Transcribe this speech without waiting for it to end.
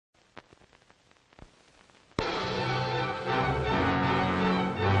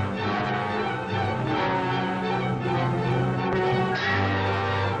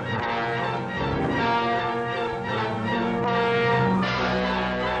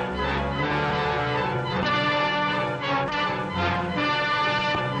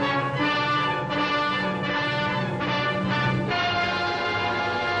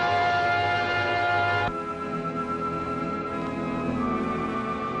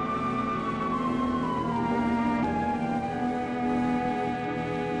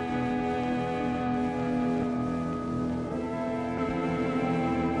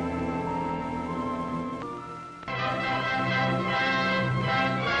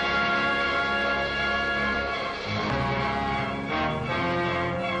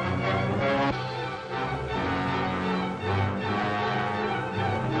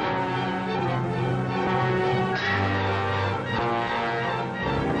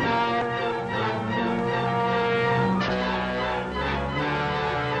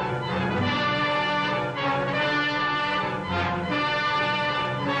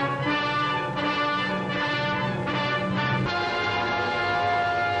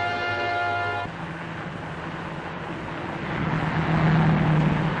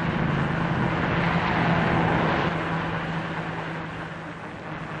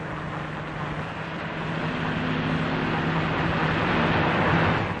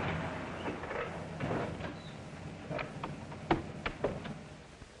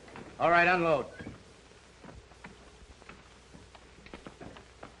All right, unload.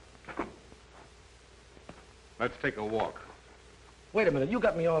 Let's take a walk. Wait a minute, you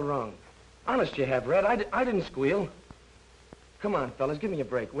got me all wrong. Honest you have, Red. I didn't squeal. Come on, fellas, give me a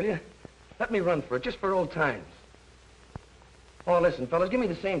break, will you? Let me run for it, just for old times. Oh, listen, fellas, give me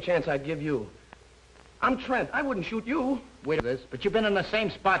the same chance I'd give you. I'm Trent. I wouldn't shoot you. Wait a minute, but you've been in the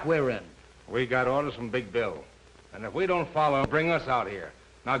same spot we're in. We got orders from Big Bill. And if we don't follow, bring us out here.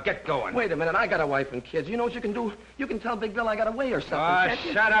 Now get going. Wait a minute, I got a wife and kids. You know what you can do? You can tell Big Bill I got away or something, can't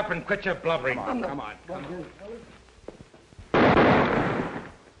you? Shut up and quit your blubbering. Come on.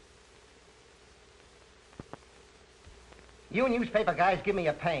 You newspaper guys give me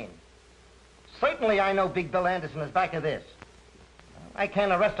a pain. Certainly I know Big Bill Anderson is back of this. I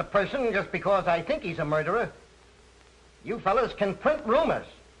can't arrest a person just because I think he's a murderer. You fellas can print rumors.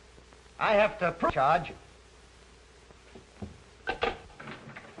 I have to prove charge.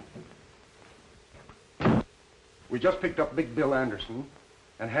 We just picked up Big Bill Anderson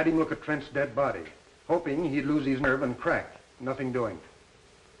and had him look at Trent's dead body, hoping he'd lose his nerve and crack. Nothing doing.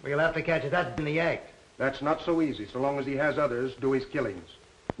 We'll have to catch that in the act. That's not so easy, so long as he has others do his killings.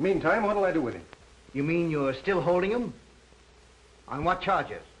 Meantime, what'll I do with him? You mean you're still holding him? On what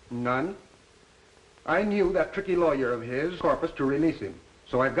charges? None. I knew that tricky lawyer of his, Corpus, to release him,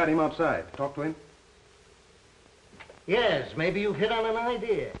 so I've got him outside. Talk to him. Yes, maybe you've hit on an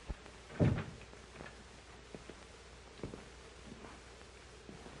idea.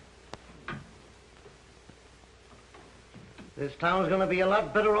 This town's gonna be a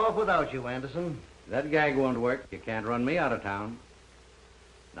lot better off without you, Anderson. That gag won't work. You can't run me out of town.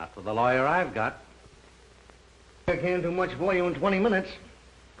 Not for the lawyer I've got. I can't do much for you in 20 minutes.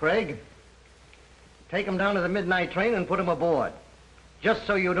 Craig, take him down to the midnight train and put him aboard. Just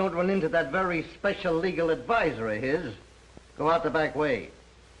so you don't run into that very special legal advisor of his. Go out the back way.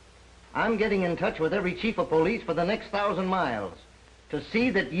 I'm getting in touch with every chief of police for the next 1,000 miles to see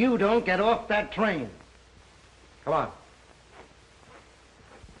that you don't get off that train. Come on.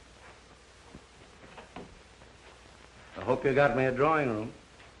 I hope you got me a drawing room.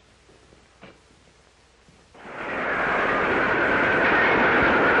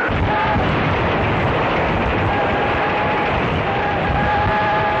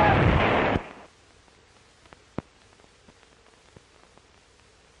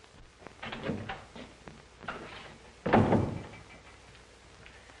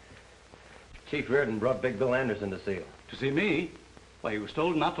 Chief Reardon brought Big Bill Anderson to see you. To see me? Why, he was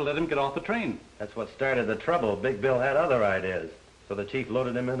told not to let him get off the train. That's what started the trouble. Big Bill had other ideas. So the chief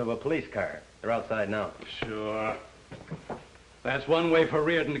loaded him into a police car. They're outside now. Sure. That's one way for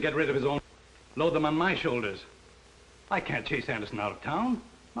Reardon to get rid of his own. Load them on my shoulders. I can't chase Anderson out of town.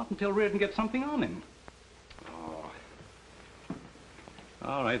 Not until Reardon gets something on him. Oh.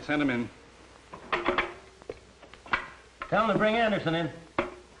 All right, send him in. Tell him to bring Anderson in.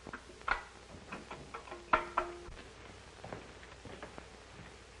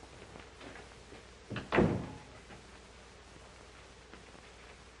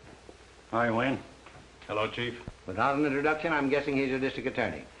 Hi, Wayne. Hello, Chief. Without an introduction, I'm guessing he's a district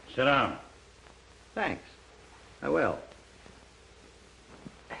attorney. Sit down. Thanks. I will.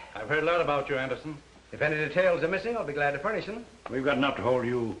 I've heard a lot about you, Anderson. If any details are missing, I'll be glad to furnish them. We've got enough to hold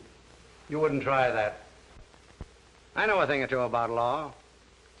you. You wouldn't try that. I know a thing or two about law.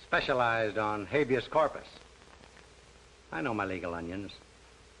 Specialized on habeas corpus. I know my legal onions.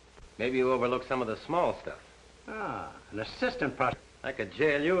 Maybe you overlooked some of the small stuff. Ah, an assistant prosecutor. I could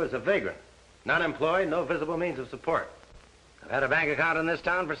jail you as a vagrant. Not employed, no visible means of support. I've had a bank account in this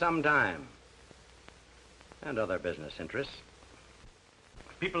town for some time. And other business interests.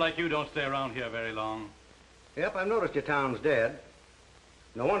 People like you don't stay around here very long. Yep, I've noticed your town's dead.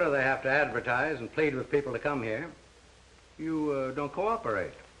 No wonder they have to advertise and plead with people to come here. You don't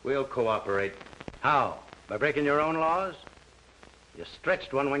cooperate. We'll cooperate. How? By breaking your own laws? You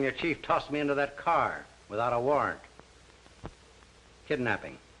stretched one when your chief tossed me into that car without a warrant.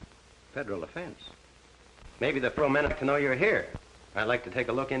 Kidnapping. Federal offense. Maybe the pro men like to know you're here. I'd like to take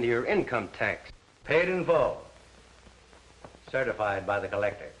a look into your income tax. Paid in full. Certified by the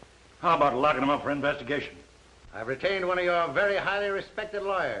collector. How about locking him up for investigation? I've retained one of your very highly respected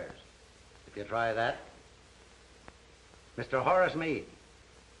lawyers. If you try that. Mr. Horace Meade.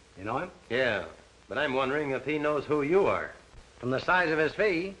 You know him? Yeah, but I'm wondering if he knows who you are. From the size of his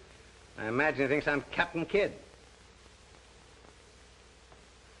fee, I imagine he thinks I'm Captain Kidd.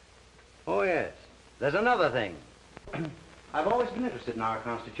 Oh, yes. There's another thing. I've always been interested in our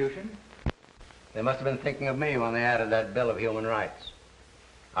Constitution. They must have been thinking of me when they added that Bill of Human Rights.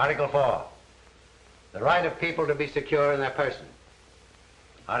 Article 4. The right of people to be secure in their person.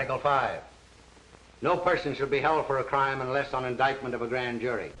 Article 5. No person shall be held for a crime unless on indictment of a grand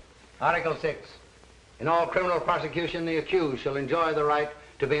jury. Article 6. In all criminal prosecution, the accused shall enjoy the right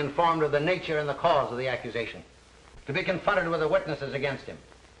to be informed of the nature and the cause of the accusation, to be confronted with the witnesses against him,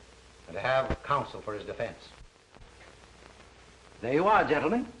 and to have counsel for his defense. There you are,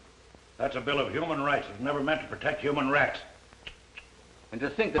 gentlemen. That's a Bill of Human Rights. It's never meant to protect human rats. And to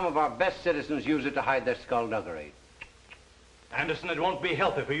think that some of our best citizens use it to hide their skullduggery. Anderson, it won't be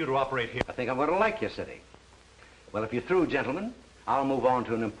healthy for you to operate here. I think I'm going to like your city. Well, if you're through, gentlemen, I'll move on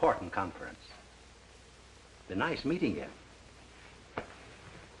to an important conference. It's nice meeting you.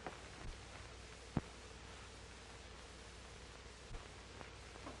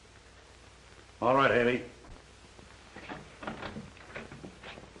 All right, Haley.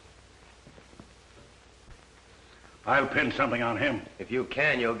 I'll pin something on him. If you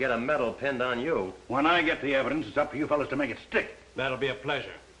can, you'll get a medal pinned on you. When I get the evidence, it's up to you fellas to make it stick. That'll be a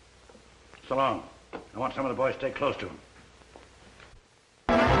pleasure. So long. I want some of the boys to stay close to him.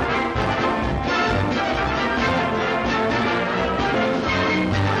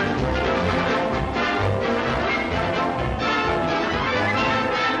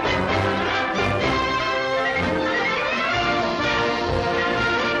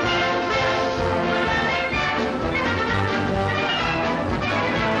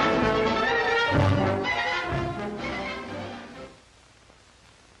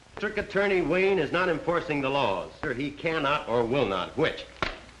 District Attorney Wayne is not enforcing the laws. Or he cannot or will not. Which?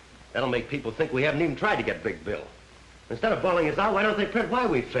 That'll make people think we haven't even tried to get Big Bill. Instead of bawling us out, why don't they print why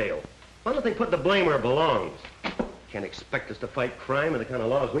we failed? Why don't they put the blame where it belongs? Can't expect us to fight crime and the kind of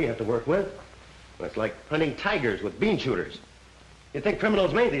laws we have to work with. It's like hunting tigers with bean shooters. You'd think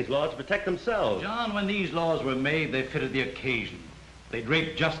criminals made these laws to protect themselves. John, when these laws were made, they fitted the occasion. They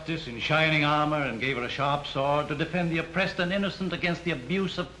draped justice in shining armor and gave her a sharp sword to defend the oppressed and innocent against the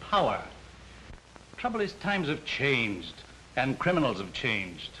abuse of power. Trouble is, times have changed, and criminals have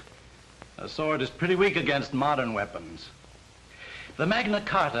changed. A sword is pretty weak against modern weapons. The Magna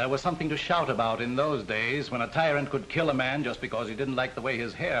Carta was something to shout about in those days when a tyrant could kill a man just because he didn't like the way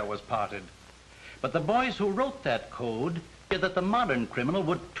his hair was parted. But the boys who wrote that code feared that the modern criminal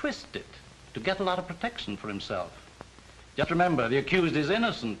would twist it to get a lot of protection for himself. Just remember, the accused is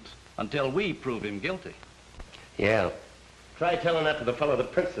innocent until we prove him guilty. Yeah. Try telling that to the fellow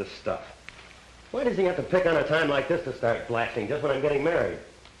that prints this stuff. Why does he have to pick on a time like this to start blasting just when I'm getting married?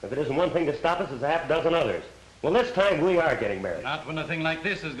 If it isn't one thing to stop us, there's a half dozen others. Well, this time we are getting married. Not when a thing like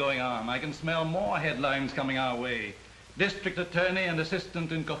this is going on. I can smell more headlines coming our way. District attorney and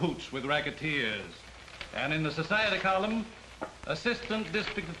assistant in cahoots with racketeers. And in the society column, assistant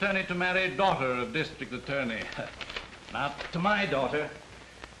district attorney to marry daughter of district attorney. Not to my daughter.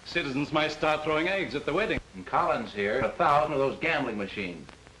 Citizens might start throwing eggs at the wedding. And Collins here, 1,000 of those gambling machines.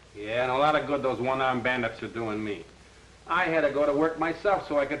 Yeah, and a lot of good those one-armed bandits are doing me. I had to go to work myself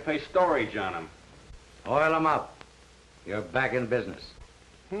so I could pay storage on them. Oil them up. You're back in business.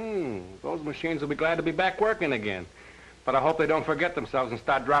 Those machines will be glad to be back working again. But I hope they don't forget themselves and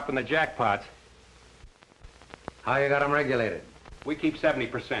start dropping the jackpots. How you got them regulated? We keep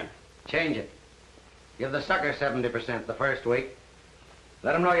 70%. Change it. Give the sucker 70% the first week.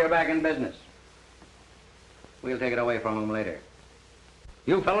 Let them know you're back in business. We'll take it away from them later.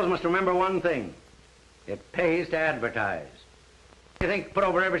 You fellows must remember one thing. It pays to advertise. You think put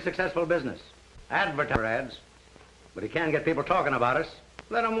over every successful business. Advertise ads. But you can't get people talking about us.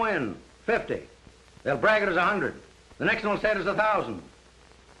 Let them win. 50. They'll brag it as 100. The next one will say it as 1,000.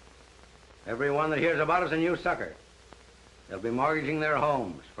 Everyone that hears about us a new sucker. They'll be mortgaging their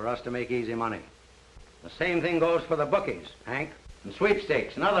homes for us to make easy money. The same thing goes for the bookies, Hank, and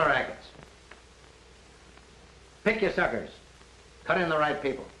sweepstakes and other rackets. Pick your suckers. Cut in the right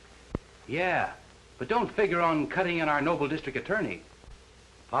people. Yeah, but don't figure on cutting in our noble district attorney.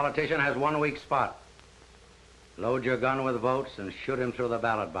 Politician has one weak spot. Load your gun with votes and shoot him through the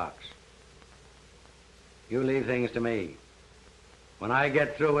ballot box. You leave things to me. When I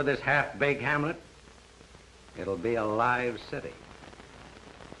get through with this half-baked hamlet, it'll be a live city.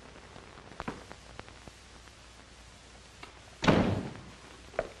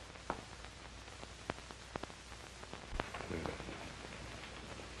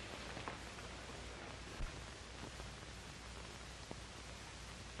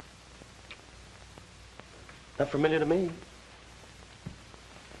 Not familiar to me.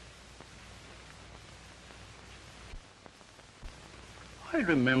 I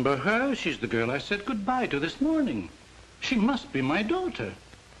remember her. She's the girl I said goodbye to this morning. She must be my daughter.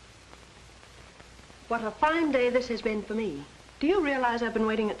 What a fine day this has been for me. Do you realize I've been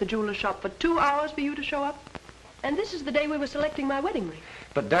waiting at the jeweler's shop for 2 hours for you to show up? And this is the day we were selecting my wedding ring.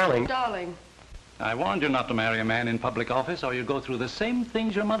 But, darling... Darling. I warned you not to marry a man in public office or you'd go through the same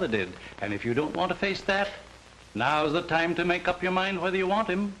things your mother did. And if you don't want to face that, now's the time to make up your mind whether you want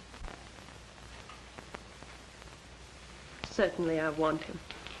him. Certainly I want him.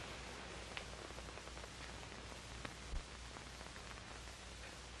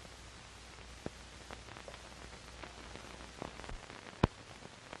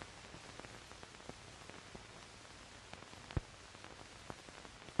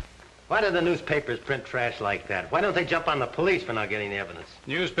 Why do the newspapers print trash like that? Why don't they jump on the police for not getting the evidence?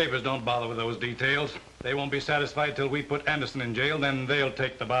 Newspapers don't bother with those details. They won't be satisfied till we put Anderson in jail, then they'll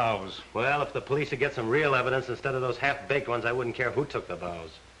take the bows. Well, if the police would get some real evidence instead of those half-baked ones, I wouldn't care who took the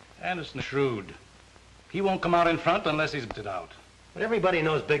bows. Anderson's shrewd. He won't come out in front unless he's it out. But everybody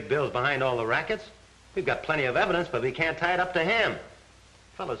knows Big Bill's behind all the rackets. We've got plenty of evidence, but we can't tie it up to him.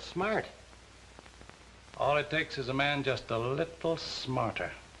 Fellow's smart. All it takes is a man just a little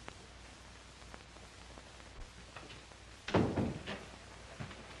smarter.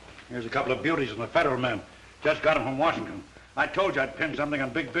 Here's a couple of beauties from the federal men. Just got them from Washington. I told you I'd pin something on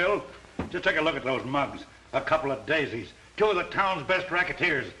Big Bill. Just take a look at those mugs. A couple of daisies. Two of the town's best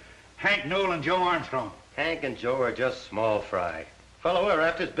racketeers. Hank Newell and Joe Armstrong. Hank and Joe are just small fry. Fellow we're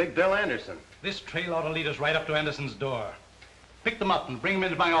after is Big Bill Anderson. This trail ought to lead us right up to Anderson's door. Pick them up and bring them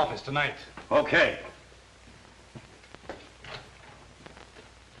into my office tonight. Okay.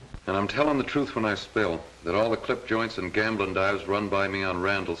 And I'm telling the truth when I spill that all the clip joints and gambling dives run by me on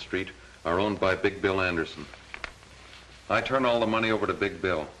Randall Street are owned by Big Bill Anderson. I turn all the money over to Big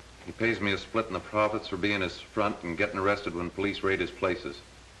Bill. He pays me a split in the profits for being his front and getting arrested when police raid his places.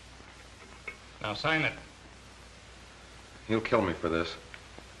 Now sign it. He'll kill me for this.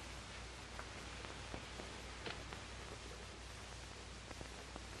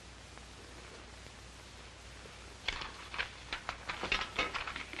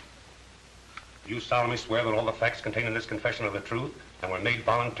 You solemnly swear that all the facts contained in this confession are the truth and were made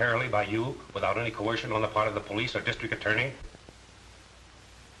voluntarily by you without any coercion on the part of the police or district attorney?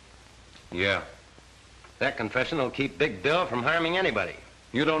 Yeah. That confession will keep Big Bill from harming anybody.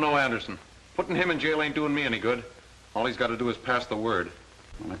 You don't know Anderson. Putting him in jail ain't doing me any good. All he's got to do is pass the word.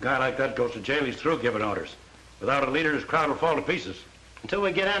 When a guy like that goes to jail, he's through giving orders. Without a leader, his crowd will fall to pieces. Until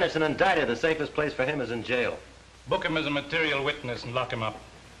we get Anderson indicted, the safest place for him is in jail. Book him as a material witness and lock him up.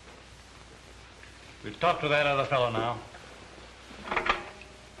 We'll talk to that other fellow now.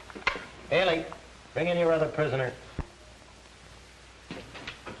 Haley, bring in your other prisoner.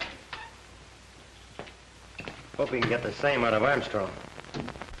 Hope we can get the same out of Armstrong.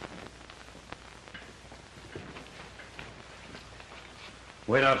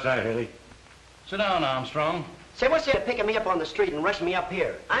 Wait outside, Haley. Sit down, Armstrong. Say, what's there picking me up on the street and rushing me up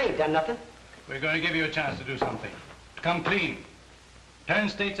here? I ain't done nothing. We're going to give you a chance to do something. To come clean. Turn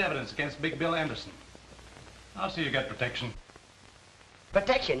state's evidence against Big Bill Anderson. I'll see you get protection.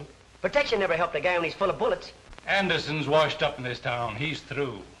 Protection? Protection never helped a guy when he's full of bullets. Anderson's washed up in this town. He's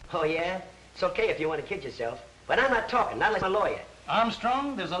through. Oh, yeah? It's okay if you want to kid yourself. But I'm not talking, not like a lawyer.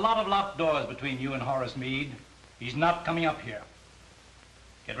 Armstrong, there's a lot of locked doors between you and Horace Meade. He's not coming up here.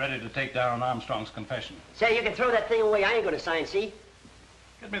 Get ready to take down Armstrong's confession. Say, you can throw that thing away. I ain't going to sign, see?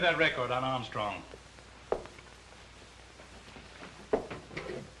 Get me that record on Armstrong.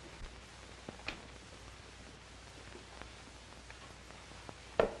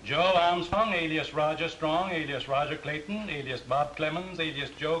 Joe Armstrong, alias Roger Strong, alias Roger Clayton, alias Bob Clemens, alias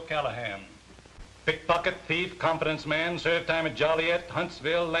Joe Callahan. Pickpocket, thief, confidence man, served time at Joliet,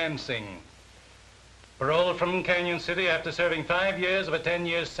 Huntsville, Lansing. Paroled from Canyon City after serving 5 years of a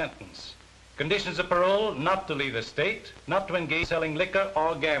 10-year sentence. Conditions of parole, not to leave the state, not to engage in selling liquor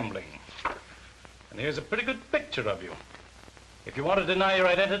or gambling. And here's a pretty good picture of you. If you want to deny your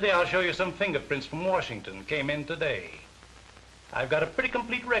identity, I'll show you some fingerprints from Washington. Came in today. I've got a pretty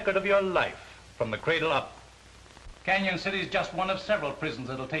complete record of your life, from the cradle up. Canyon City's just one of several prisons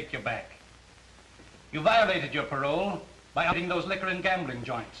that'll take you back. You violated your parole by operating those liquor and gambling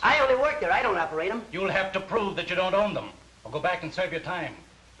joints. I only work there. I don't operate them. You'll have to prove that you don't own them, or go back and serve your time.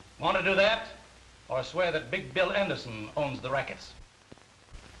 Want to do that? Or swear that Big Bill Anderson owns the rackets?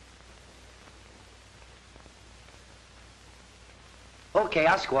 Okay,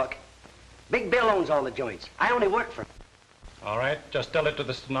 I'll squawk. Big Bill owns all the joints. I only work for him. All right, just tell it to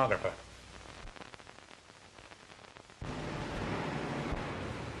the stenographer.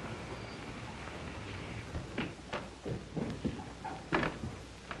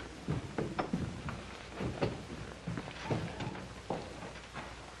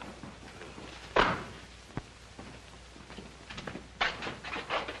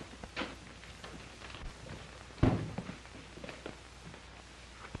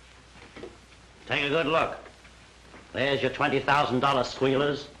 Take a good look. There's your $20,000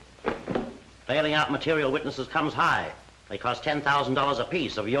 squealers. Bailing out material witnesses comes high. They cost $10,000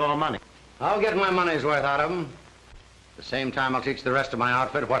 apiece of your money. I'll get my money's worth out of them. At the same time, I'll teach the rest of my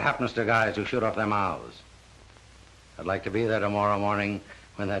outfit what happens to guys who shoot off their mouths. I'd like to be there tomorrow morning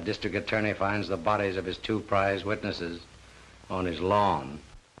when that district attorney finds the bodies of his 2 prize witnesses on his lawn.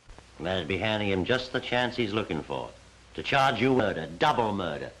 That'd be handing him just the chance he's looking for. To charge you murder, double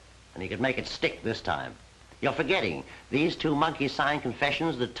murder. And he could make it stick this time. You're forgetting, these 2 monkeys signed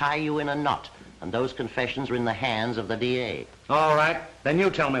confessions that tie you in a knot. And those confessions are in the hands of the DA. All right, then you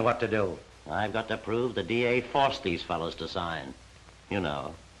tell me what to do. I've got to prove the DA forced these fellows to sign. You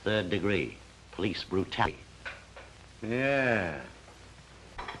know, 3rd degree, police brutality. Yeah.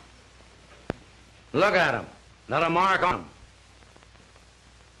 Look at them. Not a mark on them.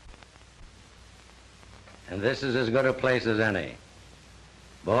 And this is as good a place as any.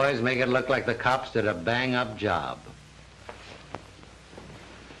 Boys, make it look like the cops did a bang-up job.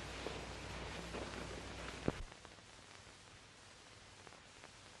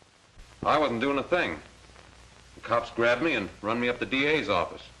 I wasn't doing a thing. The cops grabbed me and run me up the DA's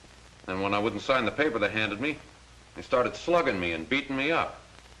office. And when I wouldn't sign the paper they handed me, they started slugging me and beating me up.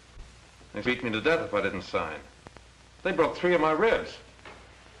 They beat me to death if I didn't sign. They broke 3 of my ribs.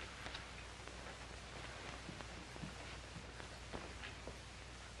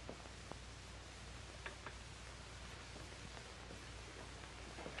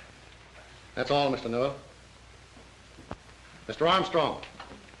 That's all, Mr. Newell. Mr. Armstrong.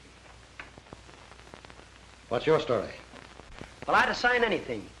 What's your story? Well, I'd have signed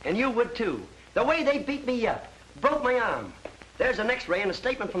anything, and you would too. The way they beat me up, broke my arm. There's an x-ray and a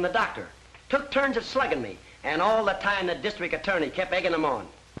statement from the doctor. Took turns at slugging me, and all the time the district attorney kept egging them on.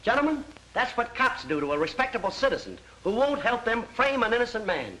 Gentlemen, that's what cops do to a respectable citizen who won't help them frame an innocent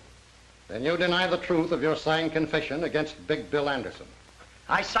man. Then you deny the truth of your signed confession against Big Bill Anderson.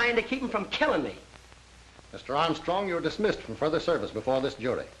 I signed to keep him from killing me. Mr. Armstrong, you're dismissed from further service before this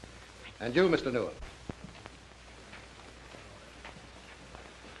jury. And you, Mr. Newell.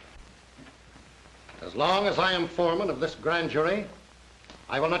 As long as I am foreman of this grand jury,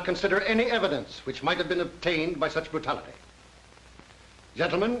 I will not consider any evidence which might have been obtained by such brutality.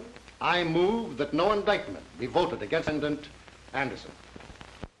 Gentlemen, I move that no indictment be voted against defendant Anderson.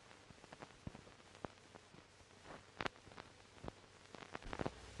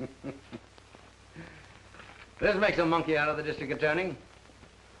 This makes a monkey out of the district attorney.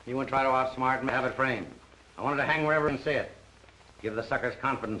 He won't try to outsmart me, have it framed. I wanted to hang wherever and see it. Give the suckers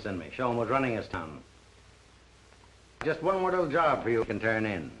confidence in me. Show them who's running his town. Just one more little job for you can turn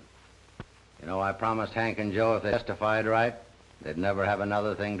in. You know, I promised Hank and Joe if they testified right, they'd never have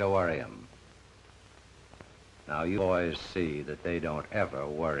another thing to worry them. Now, you boys see that they don't ever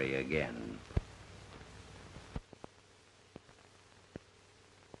worry again.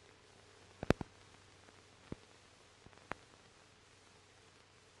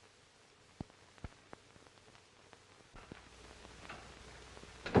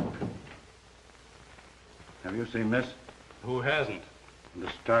 Have you seen this? Who hasn't? The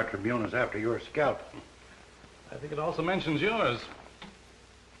Star Tribune is after your scalp. I think it also mentions yours.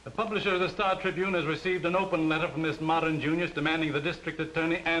 The publisher of the Star Tribune has received an open letter from this modern Junius demanding the district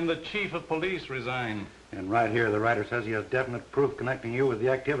attorney and the chief of police resign. And right here, the writer says he has definite proof connecting you with the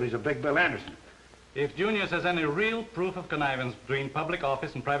activities of Big Bill Anderson. If Junius has any real proof of connivance between public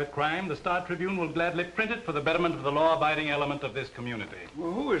office and private crime, the Star Tribune will gladly print it for the betterment of the law-abiding element of this community.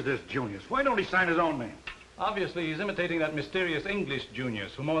 Well, who is this Junius? Why don't he sign his own name? Obviously, he's imitating that mysterious English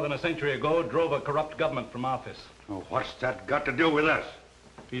Junius who more than a century ago drove a corrupt government from office. Oh, what's that got to do with us?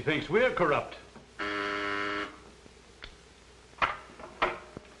 He thinks we're corrupt.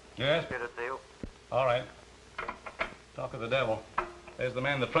 Yes? All right. Talk of the devil. There's the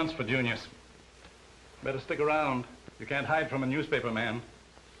man that fronts for Junius. Better stick around. You can't hide from a newspaper man.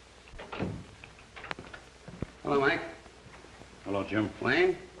 Hello, Mike. Hello, Jim.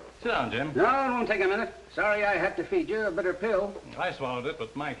 Wayne? Sit down, Jim. No, it won't take a minute. Sorry I had to feed you a bitter pill. I swallowed it,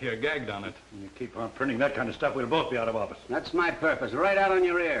 but Mike here gagged on it. You keep on printing that kind of stuff, we'll both be out of office. That's my purpose, right out on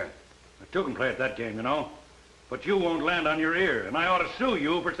your ear. I too can play at that game, you know. But you won't land on your ear, and I ought to sue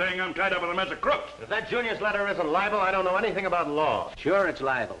you for saying I'm tied up with a mess of crooks. If that Junius letter isn't libel, I don't know anything about law. Sure, it's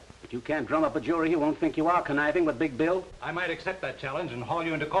libel. But you can't drum up a jury who won't think you are conniving with Big Bill. I might accept that challenge and haul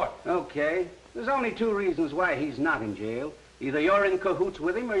you into court. Okay. There's only 2 reasons why he's not in jail. Either you're in cahoots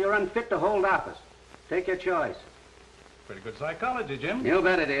with him or you're unfit to hold office. Take your choice. Pretty good psychology, Jim. You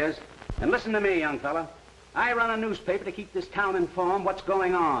bet it is. And listen to me, young fella. I run a newspaper to keep this town informed what's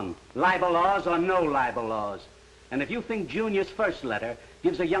going on. Libel laws or no libel laws. And if you think Junior's first letter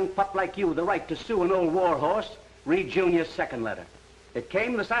gives a young pup like you the right to sue an old war horse, read Junior's second letter. It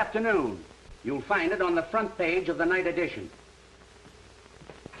came this afternoon. You'll find it on the front page of the night edition.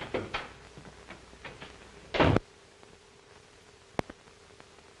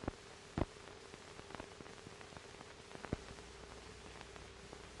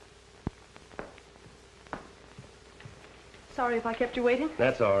 Sorry if I kept you waiting.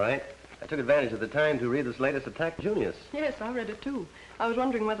 That's all right. I took advantage of the time to read this latest attack, Junius. Yes, I read it too. I was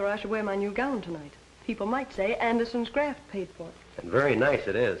wondering whether I should wear my new gown tonight. People might say Anderson's graft paid for it. And very nice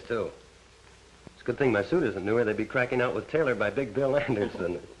it is, too. It's a good thing my suit isn't newer. They'd be cracking out with Taylor by Big Bill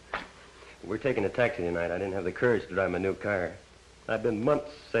Anderson. We're taking a taxi tonight. I didn't have the courage to drive my new car. I've been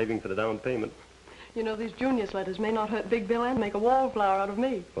months saving for the down payment. You know, these Junius letters may not hurt Big Bill and make a wallflower out of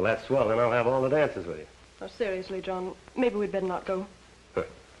me. Well, that's swell. Then I'll have all the dances with you. Oh, seriously, John, maybe we'd better not go.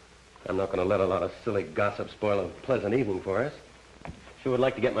 I'm not going to let a lot of silly gossip spoil a pleasant evening for us. Sure would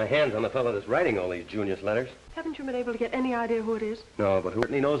like to get my hands on the fellow that's writing all these Junius letters. Haven't you been able to get any idea who it is? No, but who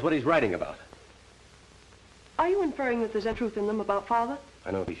knows what he's writing about? Are you inferring that there's any truth in them about Father?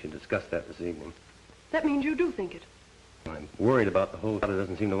 I know we should discuss that this evening. That means you do think it. I'm worried about the whole Father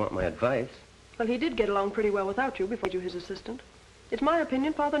doesn't seem to want my advice. Well, he did get along pretty well without you before you were his assistant. It's my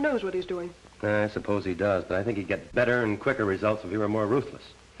opinion Father knows what he's doing. I suppose he does, but I think he'd get better and quicker results if he were more ruthless.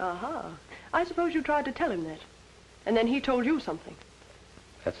 Aha. I suppose you tried to tell him that. And then he told you something.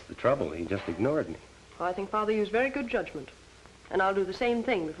 That's the trouble. He just ignored me. Well, I think Father used very good judgment. And I'll do the same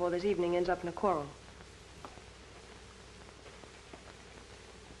thing before this evening ends up in a quarrel.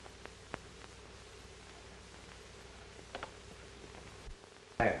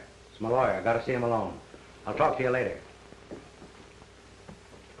 There. It's my lawyer. I gotta see him alone. I'll talk to you later.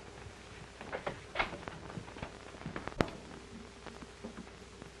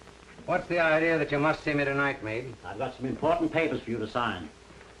 What's the idea that you must see me tonight, Meade? I've got some important papers for you to sign.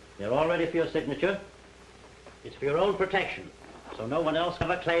 They're all ready for your signature. It's for your own protection, so no one else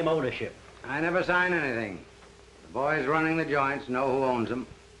can ever claim ownership. I never sign anything. The boys running the joints know who owns them.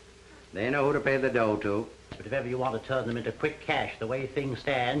 They know who to pay the dough to. But if ever you want to turn them into quick cash, the way things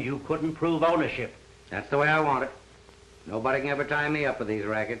stand, you couldn't prove ownership. That's the way I want it. Nobody can ever tie me up with these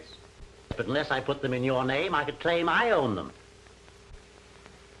rackets. But unless I put them in your name, I could claim I own them.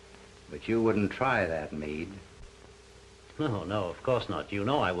 But you wouldn't try that, Meade. No, no, of course not. You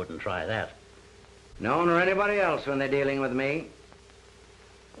know I wouldn't try that. No one or anybody else when they're dealing with me.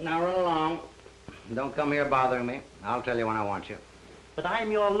 Now run along. Don't come here bothering me. I'll tell you when I want you. But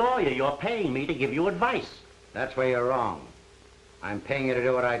I'm your lawyer. You're paying me to give you advice. That's where you're wrong. I'm paying you to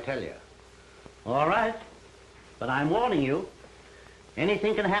do what I tell you. All right. But I'm warning you.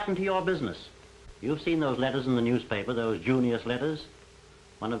 Anything can happen to your business. You've seen those letters in the newspaper, those Junius letters.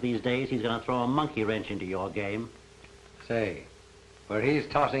 One of these days, he's going to throw a monkey wrench into your game. Say, where he's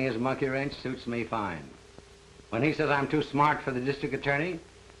tossing his monkey wrench suits me fine. When he says I'm too smart for the district attorney,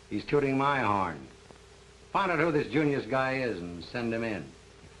 he's tooting my horn. Find out who this Junius guy is and send him in.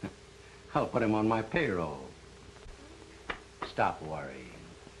 I'll put him on my payroll. Stop worrying.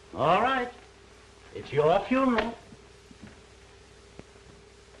 All right. It's your funeral.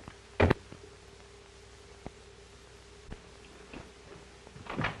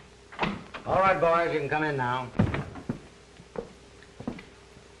 All right, boys, you can come in now.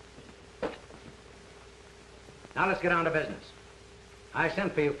 Now let's get down to business. I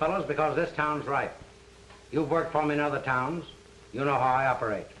sent for you fellows because this town's ripe. You've worked for me in other towns. You know how I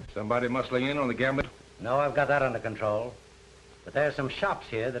operate. Somebody muscling in on the gambling? No, I've got that under control. But there's some shops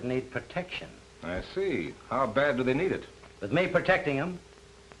here that need protection. I see. How bad do they need it? With me protecting them,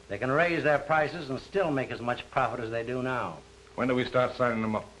 they can raise their prices and still make as much profit as they do now. When do we start signing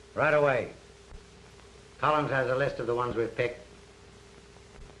them up? Right away. Collins has a list of the ones we've picked.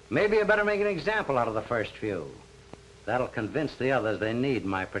 Maybe you better make an example out of the first few. That'll convince the others they need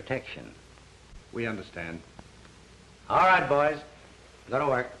my protection. We understand. All right, boys. Go to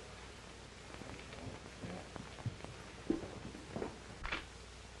work.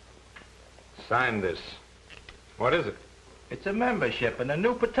 Sign this. What is it? It's a membership in the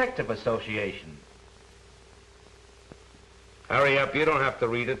New Protective Association. Hurry up. You don't have to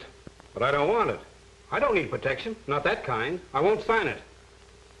read it. But I don't want it. I don't need protection. Not that kind. I won't sign it.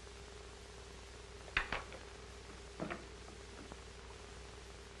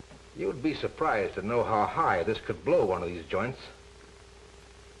 You'd be surprised to know how high this could blow one of these joints.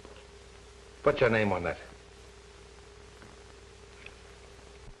 Put your name on that.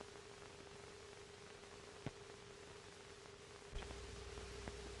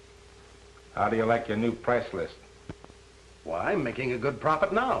 How do you like your new price list? Why, I'm making a good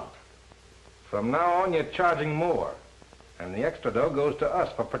profit now. From now on, you're charging more. And the extra dough goes to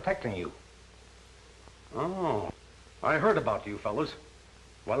us for protecting you. Oh, I heard about you fellas.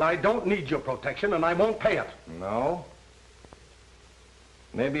 Well, I don't need your protection, and I won't pay it. No?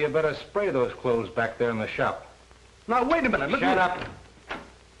 Maybe you better spray those clothes back there in the shop. Now, wait a minute. Shut up.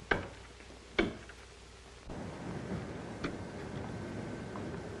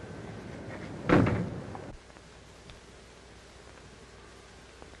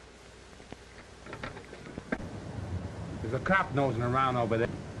 There's a cop nosing around over there.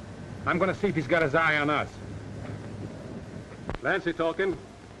 I'm going to see if he's got his eye on us. Lancy talking.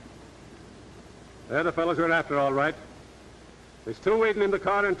 They're the fellows we're after, all right. There's 2 waiting in the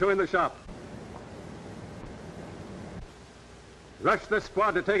car and 2 in the shop. Rush this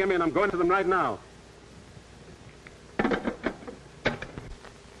squad to take him in. I'm going to them right now.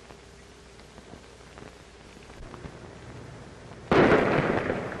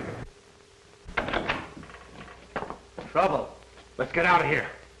 Trouble. Let's get out of here.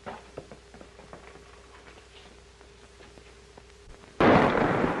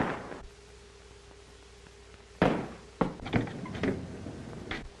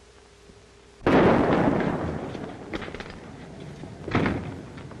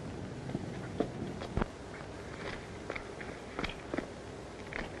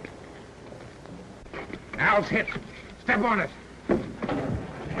 Al's hit. Step on it.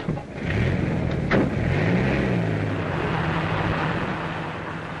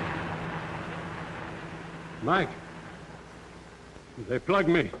 Mike, they plugged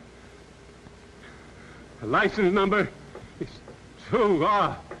me. The license number is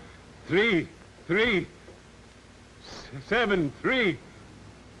 23373.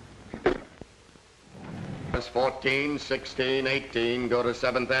 Bus 14, 16, 18 go to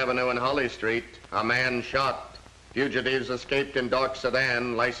 7th Avenue and Holly Street. A man shot. Fugitives escaped in dark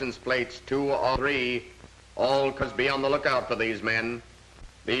sedan, license plates 2 or 3. All cause be on the lookout for these men.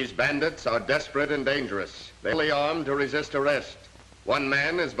 These bandits are desperate and dangerous. They're fully armed to resist arrest. One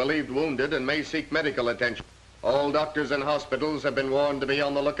man is believed wounded and may seek medical attention. All doctors and hospitals have been warned to be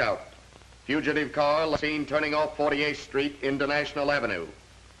on the lookout. Fugitive car seen turning off 48th Street into National Avenue.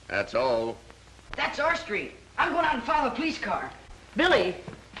 That's all. That's our street. I'm going out and follow a police car. Billy,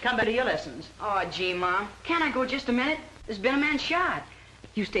 come back to your lessons. Oh, gee, Mom. Can't I go just a minute? There's been a man shot.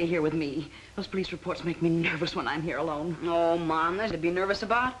 You stay here with me. Those police reports make me nervous when I'm here alone. Oh, Mom, there's to be nervous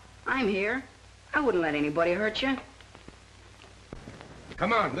about. I'm here. I wouldn't let anybody hurt you.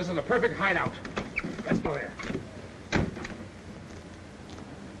 Come on, this is a perfect hideout. Let's go there.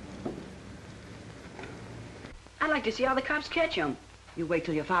 I'd like to see how the cops catch him. You wait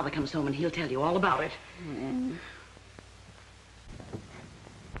till your father comes home and he'll tell you all about it.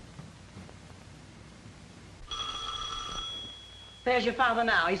 There's your father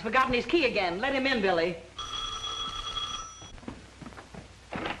now. He's forgotten his key again. Let him in, Billy.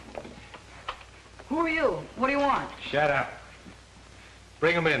 Who are you? What do you want? Shut up.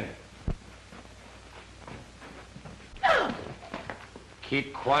 Bring him in.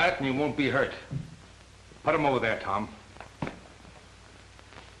 Keep quiet and you won't be hurt. Put him over there, Tom.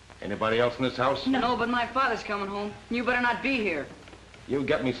 Anybody else in this house? No, but my father's coming home. You better not be here. You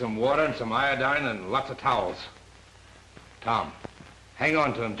get me some water and some iodine and lots of towels. Tom, hang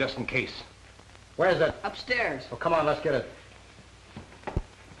on to him just in case. Where's it? Upstairs. Oh, come on, let's get it.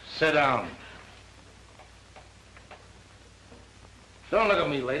 Sit down. Don't look at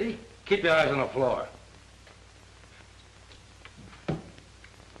me, lady. Keep your eyes on the floor.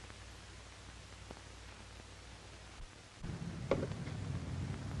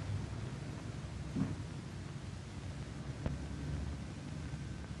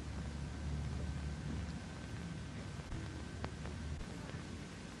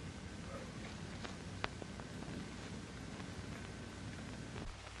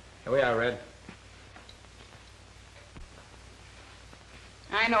 Here we are, Red.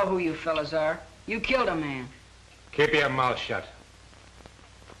 I know who you fellas are. You killed a man. Keep your mouth shut.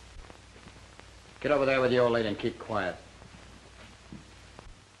 Get over there with the old lady and keep quiet.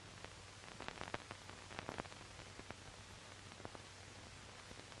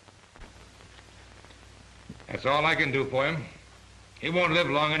 That's all I can do for him. He won't live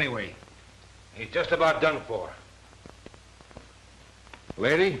long anyway. He's just about done for.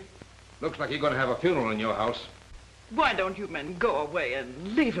 Lady, looks like you're going to have a funeral in your house. Why don't you men go away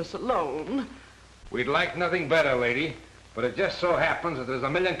and leave us alone? We'd like nothing better, lady, but it just so happens that there's a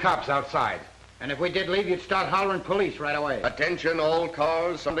million cops outside. And if we did leave, you'd start hollering police right away. Attention all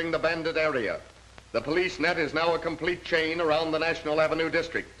cars surrounding the bandit area. The police net is now a complete chain around the National Avenue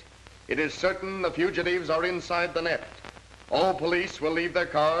district. It is certain the fugitives are inside the net. All police will leave their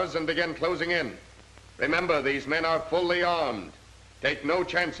cars and begin closing in. Remember, these men are fully armed. Take no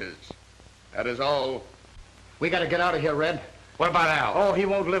chances. That is all. We gotta get out of here, Red. What about Al? Oh, he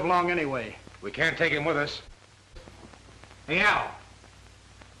won't live long anyway. We can't take him with us. Hey, Al.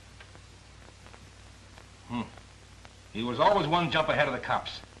 He was always one jump ahead of the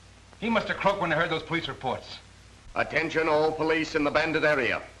cops. He must have croaked when they heard those police reports. Attention all police in the bandit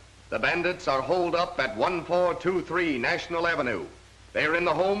area. The bandits are holed up at 1423 National Avenue. They are in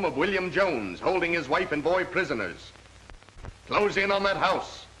the home of William Jones, holding his wife and boy prisoners. Close in on that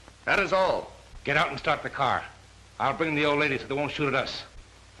house. That is all. Get out and start the car. I'll bring the old lady so they won't shoot at us.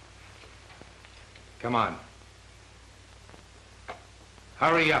 Come on.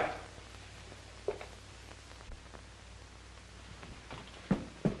 Hurry up.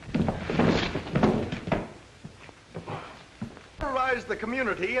 Terrorized the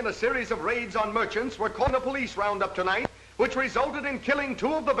community in a series of raids on merchants were caught in a police roundup tonight, which resulted in killing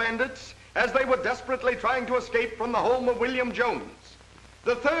 2 of the bandits as they were desperately trying to escape from the home of William Jones.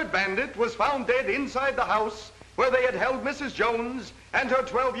 The 3rd bandit was found dead inside the house where they had held Mrs. Jones and her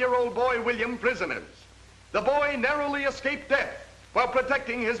 12-year-old boy William prisoners. The boy narrowly escaped death while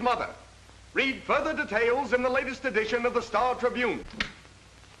protecting his mother. Read further details in the latest edition of the Star Tribune.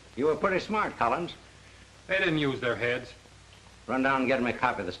 You were pretty smart, Collins. They didn't use their heads. Run down and get him a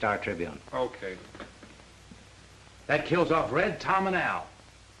copy of the Star Tribune. Okay. That kills off Red, Tom, and Al.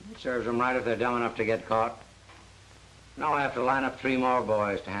 It serves them right if they're dumb enough to get caught. Now I have to line up 3 more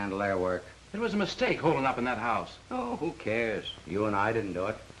boys to handle their work. It was a mistake holding up in that house. Oh, who cares? You and I didn't do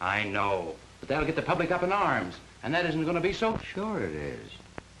it. I know. But that'll get the public up in arms. And that isn't going to be so? Sure it is.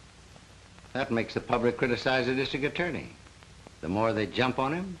 That makes the public criticize the district attorney. The more they jump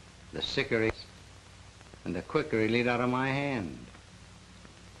on him, the sicker he is. And the quicker he'll eat out of my hand.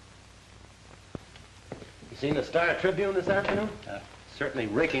 You seen the Star Tribune this afternoon? Certainly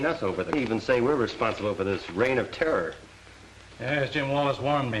raking us over. They even say we're responsible for this reign of terror. Yes, Jim Wallace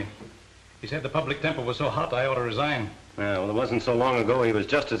warned me. He said the public temper was so hot I ought to resign. Well, it wasn't so long ago he was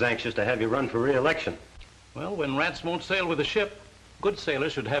just as anxious to have you run for re-election. Well, when rats won't sail with a ship, good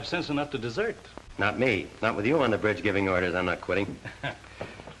sailors should have sense enough to desert. Not me. Not with you on the bridge giving orders. I'm not quitting.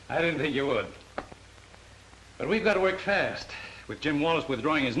 I didn't think you would. But we've got to work fast. With Jim Wallace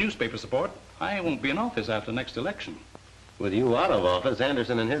withdrawing his newspaper support, I won't be in office after next election. With you out of office,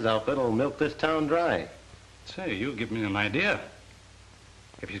 Anderson and his outfit will milk this town dry. Say, you give me an idea.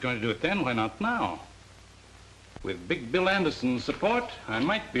 If he's going to do it then, why not now? With Big Bill Anderson's support, I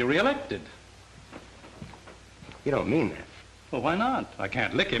might be re-elected. You don't mean that. Well, why not? I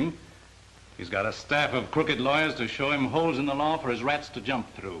can't lick him. He's got a staff of crooked lawyers to show him holes in the law for his rats to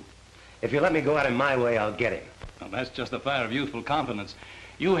jump through. If you let me go at him my way, I'll get him. Well, that's just the fire of youthful confidence.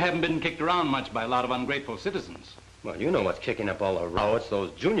 You haven't been kicked around much by a lot of ungrateful citizens. Well, you know what's kicking up all the row. It's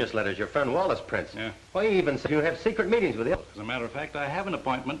those Junius letters your friend Wallace prints. Yeah. Why, he even said you have secret meetings with him. As a matter of fact, I have an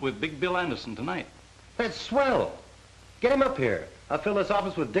appointment with Big Bill Anderson tonight. That's swell. Get him up here. I'll fill this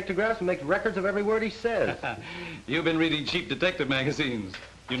office with dictographs and make records of every word he says. You've been reading cheap detective magazines.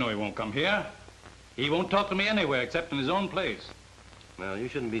 You know he won't come here. He won't talk to me anywhere except in his own place. Well, you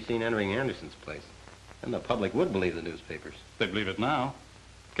shouldn't be seen entering Anderson's place. And the public would believe the newspapers. They believe it now.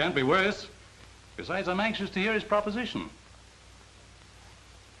 Can't be worse. Besides, I'm anxious to hear his proposition.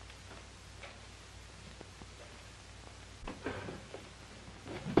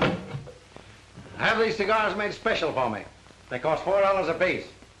 Have these cigars made special for me. They cost $4 apiece.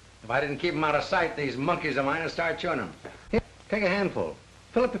 If I didn't keep them out of sight, these monkeys of mine would start chewing them. Here, take a handful.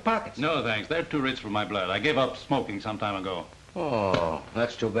 Fill up your pockets. No, thanks. They're too rich for my blood. I gave up smoking some time ago. Oh,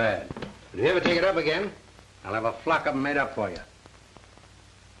 that's too bad. If you ever take it up again, I'll have a flock of them made up for you.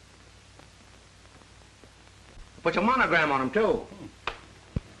 Put your monogram on them, too.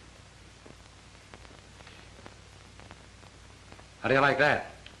 How do you like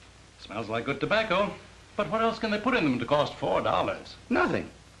that? Smells like good tobacco. But what else can they put in them to cost $4? Nothing.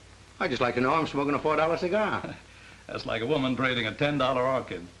 I just like to know I'm smoking a $4 cigar. That's like a woman braiding a $10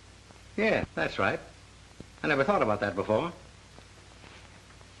 orchid. Yeah, that's right. I never thought about that before.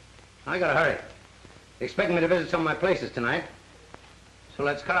 I gotta hurry. They're expecting me to visit some of my places tonight. So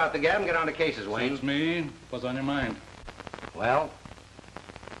let's cut out the gab and get on to cases, Wayne. Suits me. What's on your mind? Well,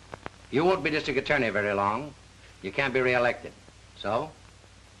 you won't be district attorney very long. You can't be re-elected. So,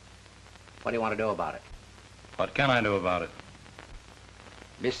 what do you want to do about it? What can I do about it?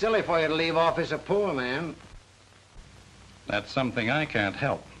 Be silly for you to leave office a poor man. That's something I can't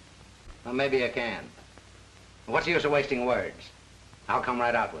help. Well, maybe you can. What's the use of wasting words? I'll come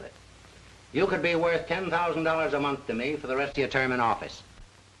right out with it. You could be worth $10,000 a month to me for the rest of your term in office.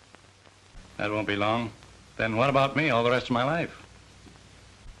 That won't be long. Then what about me all the rest of my life?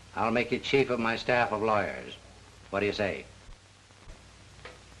 I'll make you chief of my staff of lawyers. What do you say?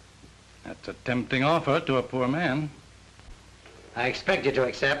 That's a tempting offer to a poor man. I expect you to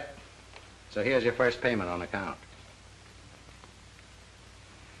accept. So here's your first payment on account.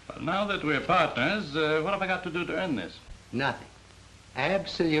 Well, now that we're partners, what have I got to do to earn this? Nothing.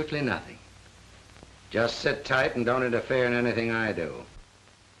 Absolutely nothing. Just sit tight and don't interfere in anything I do.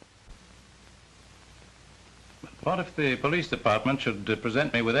 But what if the police department should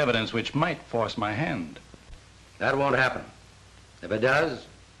present me with evidence which might force my hand? That won't happen. If it does,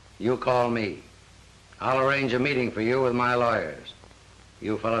 you call me. I'll arrange a meeting for you with my lawyers.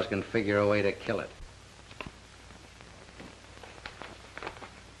 You fellows can figure a way to kill it.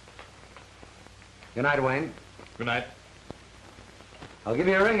 Good night, Wayne. Good night. I'll give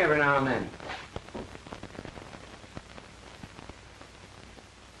you a ring every now and then.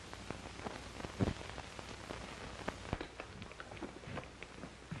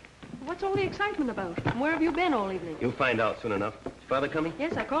 What's all the excitement about? And where have you been all evening? You'll find out soon enough. Is Father coming?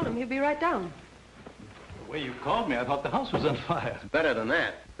 Yes, I called him. He'll be right down. The way you called me, I thought the house was on fire. Better than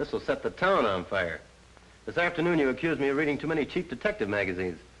that. This will set the town on fire. This afternoon you accused me of reading too many cheap detective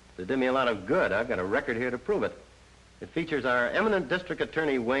magazines. It did me a lot of good. I've got a record here to prove it. It features our eminent district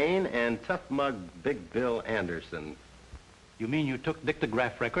attorney Wayne and tough mug Big Bill Anderson. You mean you took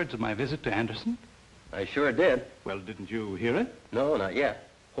dictograph records of my visit to Anderson? I sure did. Well, didn't you hear it? No, not yet.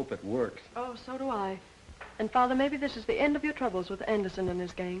 Hope it works. Oh, so do I. And, Father, maybe this is the end of your troubles with Anderson and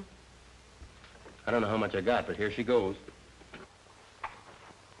his gang. I don't know how much I got, but here she goes.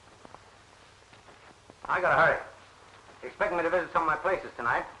 I gotta hurry. You're expecting me to visit some of my places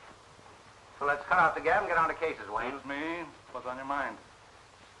tonight. So let's cut out the gab and get on to cases, Wayne. It's me. What's on your mind?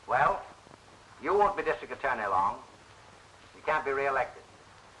 Well, you won't be district attorney long. You can't be reelected.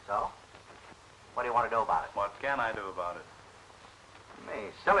 So, what do you want to do about it? What can I do about it? Me,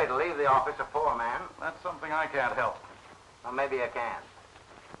 silly to leave the office a poor man. That's something I can't help. Well, maybe you can.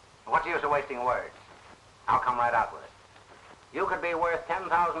 What's the use of wasting words? I'll come right out with it. You could be worth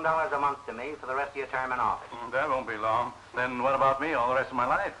 $10,000 a month to me for the rest of your term in office. That won't be long. Then what about me all the rest of my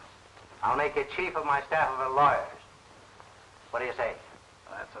life? I'll make you chief of my staff of lawyers. What do you say?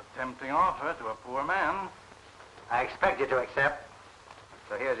 That's a tempting offer to a poor man. I expect you to accept.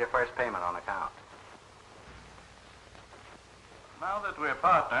 So here's your first payment on account. Now that we're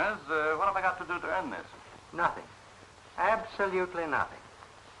partners, what have I got to do to earn this? Nothing. Absolutely nothing.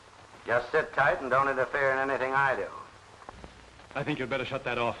 Just sit tight and don't interfere in anything I do. I think you'd better shut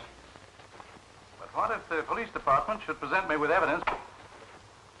that off. But what if the police department should present me with evidence?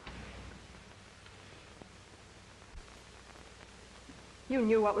 You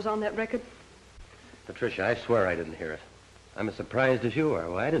knew what was on that record? Patricia, I swear I didn't hear it. I'm as surprised as you are.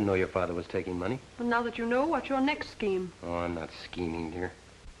 Well, I didn't know your father was taking money. And now that you know, what's your next scheme? Oh, I'm not scheming, dear.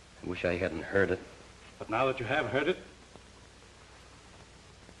 I wish I hadn't heard it. But now that you have heard it?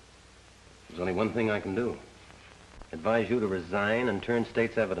 There's only one thing I can do. Advise you to resign and turn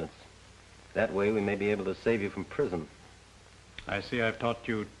state's evidence. That way we may be able to save you from prison. I see I've taught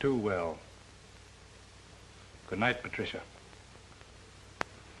you too well. Good night, Patricia.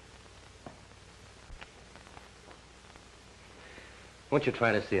 Won't you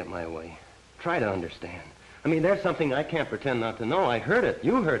try to see it my way? Try to understand. I mean, there's something I can't pretend not to know. I heard it.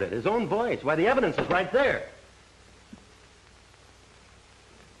 You heard it. His own voice. Why, the evidence is right there.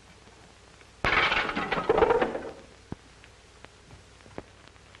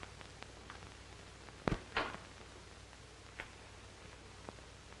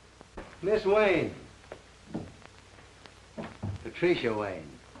 Miss Wayne. Patricia Wayne.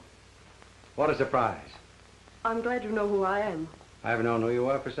 What a surprise. I'm glad you know who I am. I've known who you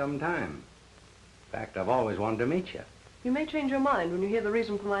are for some time. In fact, I've always wanted to meet you. You may change your mind when you hear the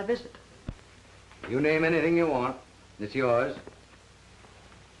reason for my visit. You name anything you want. It's yours.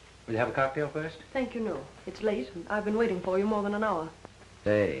 Will you have a cocktail first? Thank you, no. It's late, and I've been waiting for you more than an hour.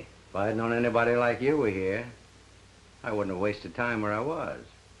 Say, if I'd known anybody like you were here, I wouldn't have wasted time where I was.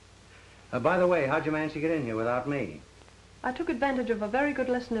 By the way, how'd you manage to get in here without me? I took advantage of a very good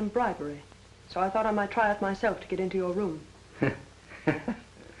lesson in bribery, so I thought I might try it myself to get into your room.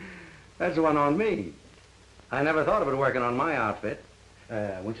 That's one on me. I never thought of it working on my outfit.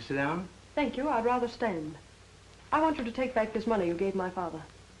 Won't you sit down? Thank you. I'd rather stand. I want you to take back this money you gave my father.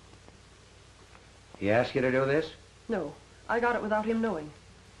 He asked you to do this? No, I got it without him knowing.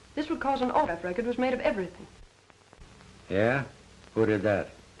 This would cause an autograph record was made of everything. Yeah? Who did that?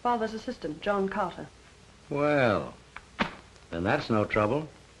 Father's assistant, John Carter. Well, then that's no trouble.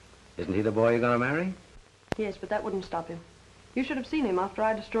 Isn't he the boy you're going to marry? Yes, but that wouldn't stop him. You should have seen him after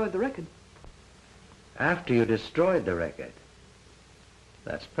I destroyed the record. After you destroyed the record.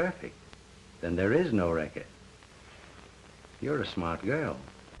 That's perfect. Then there is no record. You're a smart girl.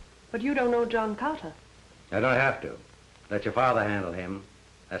 But you don't know John Carter. I don't have to. Let your father handle him.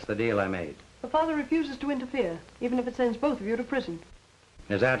 That's the deal I made. The father refuses to interfere, even if it sends both of you to prison.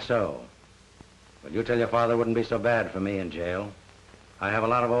 Is that so? Well, you tell your father it wouldn't be so bad for me in jail. I have a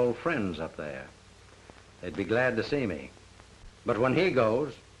lot of old friends up there. They'd be glad to see me. But when he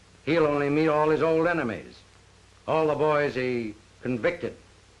goes, he'll only meet all his old enemies. All the boys he convicted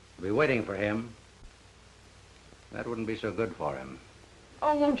will be waiting for him. That wouldn't be so good for him.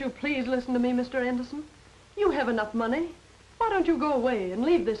 Oh, won't you please listen to me, Mr. Anderson? You have enough money. Why don't you go away and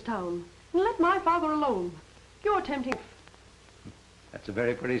leave this town and let my father alone? You're tempting... That's a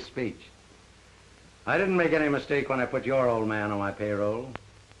very pretty speech. I didn't make any mistake when I put your old man on my payroll.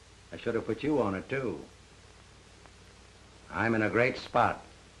 I should have put you on it, too. I'm in a great spot.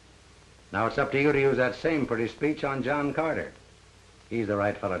 Now it's up to you to use that same pretty speech on John Carter. He's the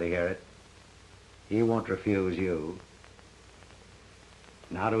right fellow to hear it. He won't refuse you.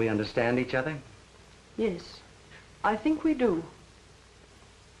 Now do we understand each other? Yes, I think we do.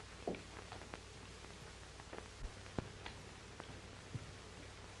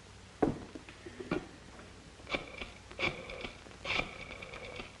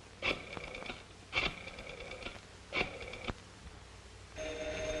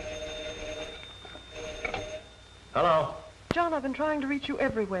 Hello? John, I've been trying to reach you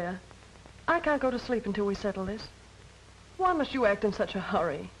everywhere. I can't go to sleep until we settle this. Why must you act in such a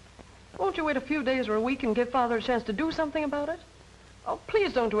hurry? Won't you wait a few days or a week and give Father a chance to do something about it? Oh,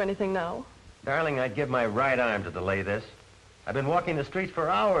 please don't do anything now. Darling, I'd give my right arm to delay this. I've been walking the streets for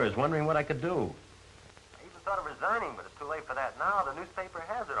hours, wondering what I could do. I even thought of resigning, but it's too late for that now. The newspaper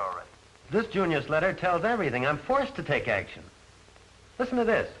has it already. This Junius letter tells everything. I'm forced to take action. Listen to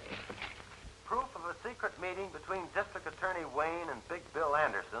this. Proof of a secret meeting between District Attorney Wayne and Big Bill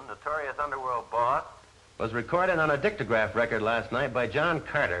Anderson, notorious underworld boss, Was recorded on a dictograph record last night by John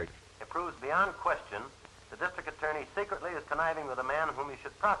Carter. It proves beyond question the district attorney secretly is conniving with a man whom he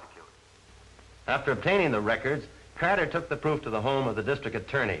should prosecute. After obtaining the records, Carter took the proof to the home of the district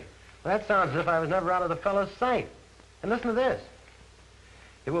attorney. Well, that sounds as if I was never out of the fellow's sight. And listen to this.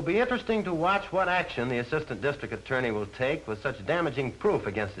 It will be interesting to watch what action the assistant district attorney will take with such damaging proof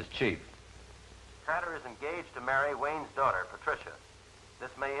against his chief. Carter is engaged to marry Wayne's daughter, Patricia. This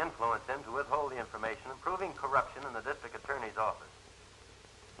may influence him to withhold the information, proving corruption in the district attorney's office.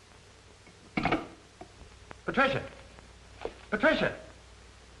 Patricia! Patricia!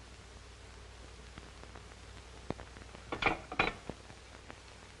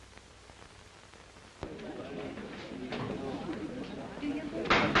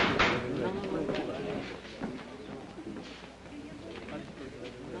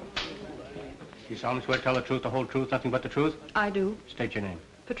 You solemnly swear to tell the truth, the whole truth, nothing but the truth? I do. State your name.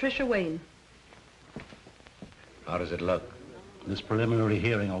 Patricia Wayne. How does it look? This preliminary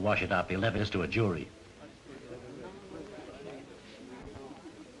hearing will wash it out. They'll leave this to a jury.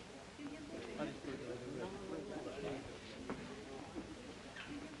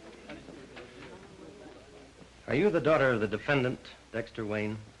 Are you the daughter of the defendant, Dexter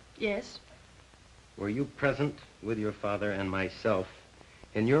Wayne? Yes. Were you present with your father and myself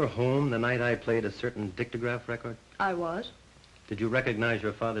in your home the night I played a certain dictograph record? I was. Did you recognize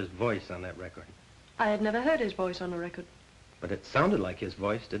your father's voice on that record? I had never heard his voice on a record. But it sounded like his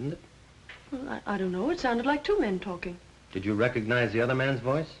voice, didn't it? Well, I don't know. It sounded like two men talking. Did you recognize the other man's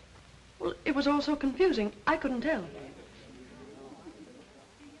voice? Well, it was all so confusing. I couldn't tell.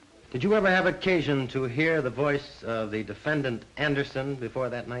 Did you ever have occasion to hear the voice of the defendant Anderson before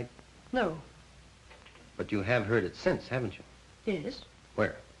that night? No. But you have heard it since, haven't you? Yes.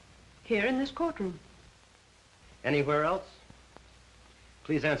 Where? Here in this courtroom. Anywhere else?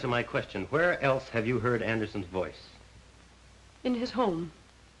 Please answer my question. Where else have you heard Anderson's voice? In his home.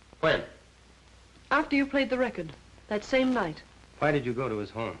 When? After you played the record. That same night. Why did you go to his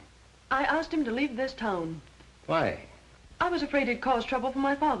home? I asked him to leave this town. Why? I was afraid he'd cause trouble for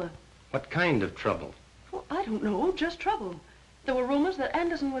my father. What kind of trouble? Well, I don't know. Just trouble. There were rumors that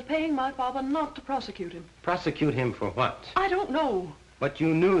Anderson was paying my father not to prosecute him. Prosecute him for what? I don't know. But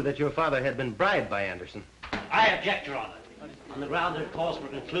you knew that your father had been bribed by Anderson. I object, Your Honor, on the ground that it calls for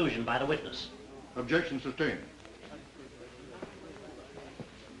conclusion by the witness. Objection sustained.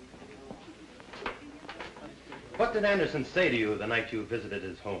 What did Anderson say to you the night you visited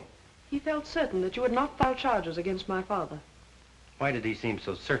his home? He felt certain that you would not file charges against my father. Why did he seem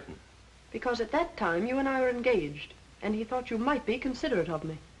so certain? Because at that time you and I were engaged, and he thought you might be considerate of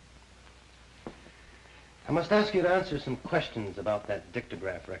me. I must ask you to answer some questions about that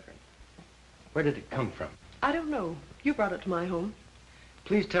dictograph record. Where did it come from? I don't know. You brought it to my home.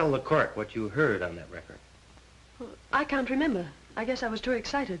 Please tell the court what you heard on that record. Well, I can't remember. I guess I was too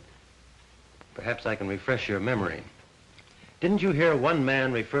excited. Perhaps I can refresh your memory. Didn't you hear one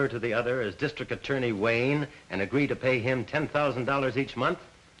man refer to the other as District Attorney Wayne and agree to pay him $10,000 each month?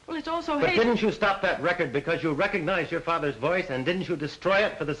 Well, it's also But Hayden. didn't you stop that record because you recognized your father's voice, and didn't you destroy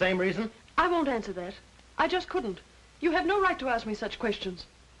it for the same reason? I won't answer that. I just couldn't. You have no right to ask me such questions.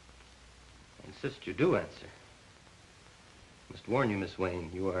 I insist you do answer. I must warn you, Miss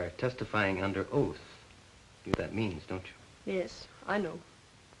Wayne, you are testifying under oath. You know what that means, don't you? Yes, I know.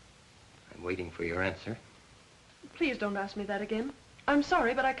 I'm waiting for your answer. Please don't ask me that again. I'm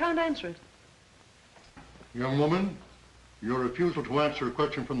sorry, but I can't answer it. Young woman, your refusal to answer a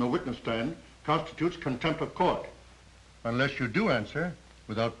question from the witness stand constitutes contempt of court. Unless you do answer,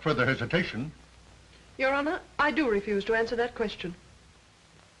 without further hesitation. Your Honor, I do refuse to answer that question.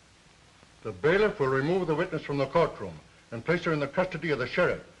 The bailiff will remove the witness from the courtroom and place her in the custody of the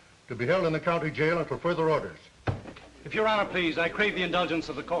sheriff to be held in the county jail until further orders. If Your Honor, please, I crave the indulgence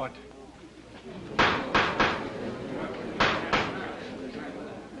of the court.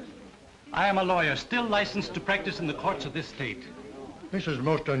 I am a lawyer, still licensed to practice in the courts of this state. This is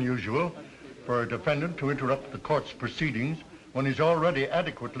most unusual for a defendant to interrupt the court's proceedings when he's already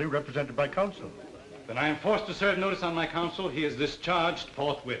adequately represented by counsel. Then I am forced to serve notice on my counsel. He is discharged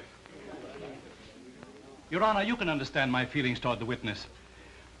forthwith. Your Honor, you can understand my feelings toward the witness.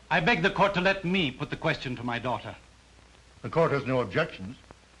 I beg the court to let me put the question to my daughter. The court has no objections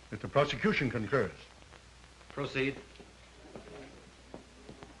if the prosecution concurs. Proceed.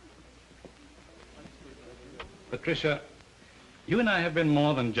 Patricia, you and I have been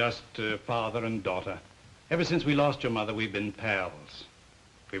more than just father and daughter. Ever since we lost your mother, we've been pals.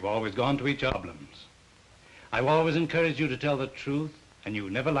 We've always gone to each other's problems. I've always encouraged you to tell the truth, and you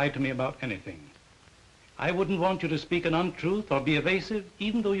never lied to me about anything. I wouldn't want you to speak an untruth or be evasive,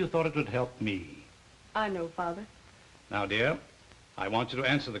 even though you thought it would help me. I know, Father. Now, dear, I want you to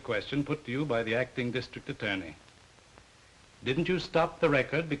answer the question put to you by the acting district attorney. Didn't you stop the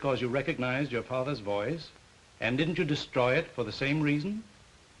record because you recognized your father's voice? And didn't you destroy it for the same reason?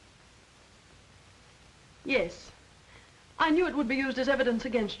 Yes. I knew it would be used as evidence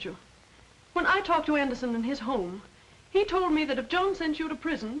against you. When I talked to Anderson in his home, he told me that if John sent you to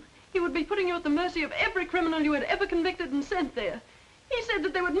prison, he would be putting you at the mercy of every criminal you had ever convicted and sent there. He said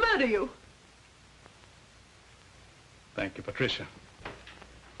that they would murder you. Thank you, Patricia.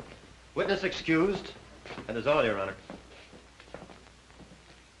 Witness excused. That is all, Your Honor.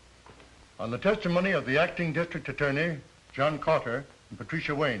 On the testimony of the acting district attorney, John Carter, and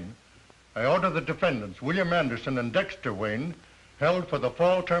Patricia Wayne, I order the defendants, William Anderson and Dexter Wayne, held for the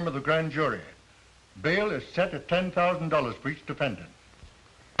fall term of the grand jury. Bail is set at $10,000 for each defendant.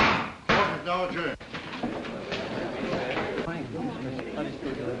 Court is now adjourned.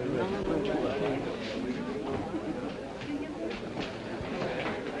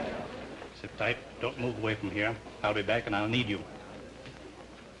 Sit tight. Don't move away from here. I'll be back and I'll need you.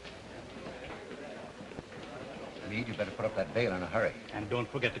 Meade, you better put up that bail in a hurry. And don't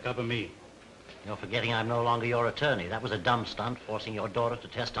forget to cover me. You're forgetting I'm no longer your attorney. That was a dumb stunt, forcing your daughter to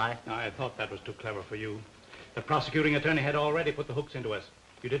testify. I thought that was too clever for you. The prosecuting attorney had already put the hooks into us.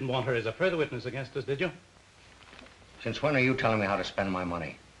 You didn't want her as a further witness against us, did you? Since when are you telling me how to spend my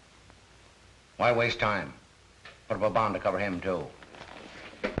money? Why waste time? Put up a bond to cover him, too.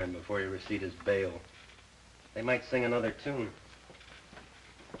 And before you receipt his bail, they might sing another tune.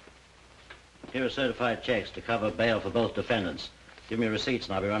 Here are certified checks to cover bail for both defendants. Give me receipts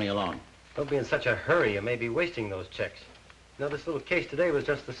and I'll be running along. Don't be in such a hurry. You may be wasting those checks. You know, this little case today was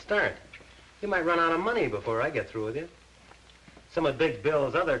just the start. You might run out of money before I get through with you. Some of Big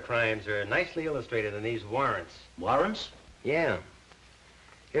Bill's other crimes are nicely illustrated in these warrants. Warrants? Yeah.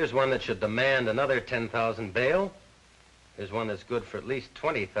 Here's one that should demand another $10,000 bail. Here's one that's good for at least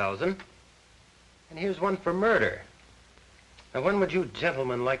 $20,000. And here's one for murder. Now, when would you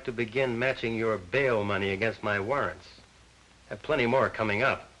gentlemen like to begin matching your bail money against my warrants? I have plenty more coming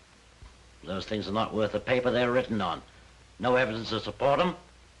up. Those things are not worth the paper they're written on. No evidence to support them.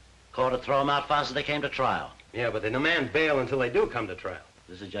 Court would throw them out fast as they came to trial. Yeah, but they demand bail until they do come to trial.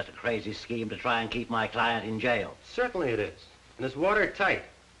 This is just a crazy scheme to try and keep my client in jail. Certainly it is. And it's watertight.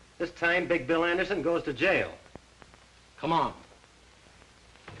 This time, Big Bill Anderson goes to jail. Come on.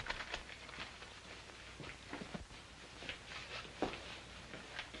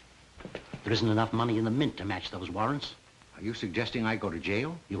 There isn't enough money in the mint to match those warrants. Are you suggesting I go to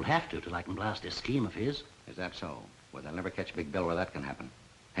jail? You'll have to till I can blast this scheme of his. Is that so? Well, they'll never catch Big Bill where that can happen.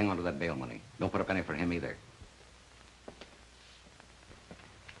 Hang on to that bail money. Don't put up any for him either.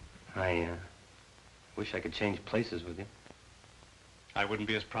 I Wish I could change places with you. I wouldn't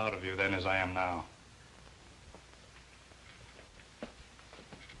be as proud of you then as I am now.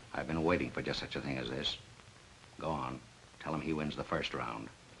 I've been waiting for just such a thing as this. Go on. Tell him he wins the first round.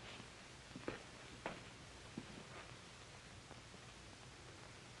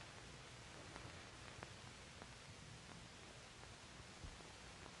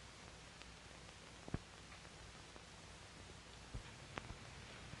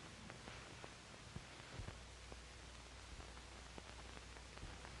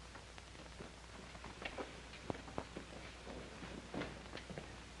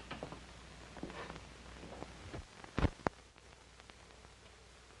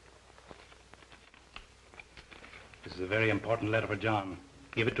 This is a very important letter for John.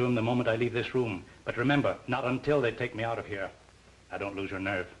 Give it to him the moment I leave this room. But remember, not until they take me out of here. Now, don't lose your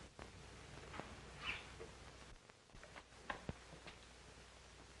nerve.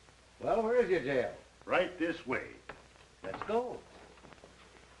 Well, where is your jail? Right this way. Let's go.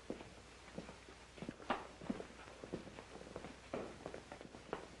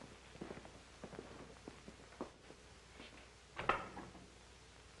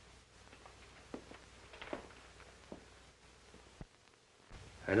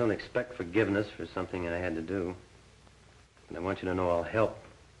 I don't expect forgiveness for something I had to do. And I want you to know I'll help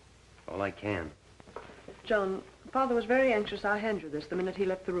all I can. John, Father was very anxious I'll hand you this the minute he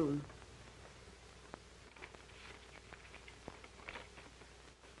left the room.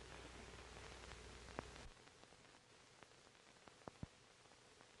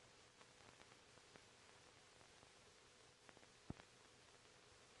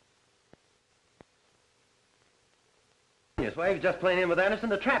 Yes, why, he was just playing in with Anderson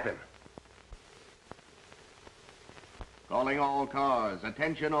to trap him. Calling all cars.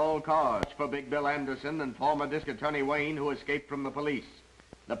 Attention all cars for Big Bill Anderson and former District Attorney Wayne, who escaped from the police.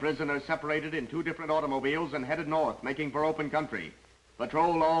 The prisoners separated in 2 different automobiles and headed north, making for open country.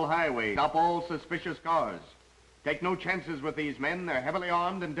 Patrol all highways. Stop all suspicious cars. Take no chances with these men. They're heavily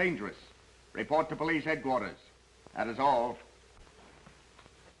armed and dangerous. Report to police headquarters. That is all.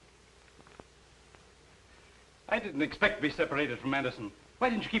 I didn't expect to be separated from Anderson. Why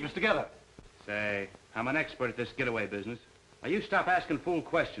didn't you keep us together? Say, I'm an expert at this getaway business. Now, you stop asking fool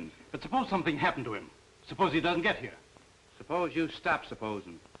questions. But suppose something happened to him. Suppose he doesn't get here. Suppose you stop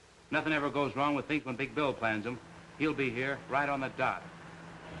supposing. Nothing ever goes wrong with things when Big Bill plans them. He'll be here, right on the dot.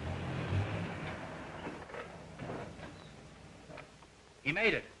 He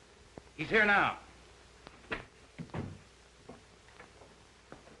made it. He's here now.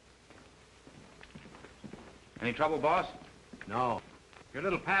 Any trouble, boss? No. Your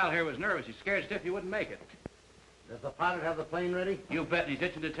little pal here was nervous. He's scared stiff he wouldn't make it. Does the pilot have the plane ready? You bet, and he's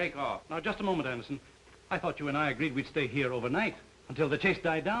itching to take off. Now, just a moment, Anderson. I thought you and I agreed we'd stay here overnight until the chase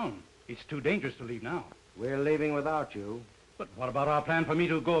died down. It's too dangerous to leave now. We're leaving without you. But what about our plan for me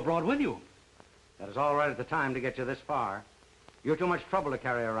to go abroad with you? That is all right at the time to get you this far. You're too much trouble to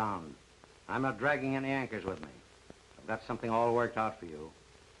carry around. I'm not dragging any anchors with me. I've got something all worked out for you.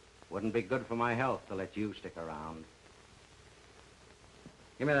 Wouldn't be good for my health to let you stick around.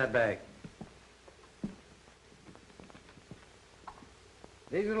 Give me that bag.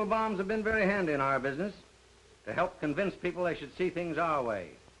 These little bombs have been very handy in our business to help convince people they should see things our way.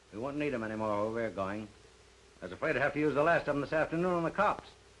 We won't need them anymore where we're going. I was afraid I'd have to use the last of them this afternoon on the cops.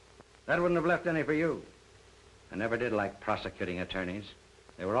 That wouldn't have left any for you. I never did like prosecuting attorneys.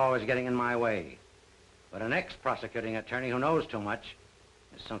 They were always getting in my way. But an ex-prosecuting attorney who knows too much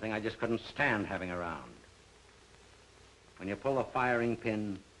is something I just couldn't stand having around. When you pull the firing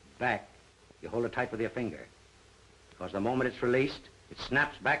pin back, you hold it tight with your finger. Because the moment it's released, it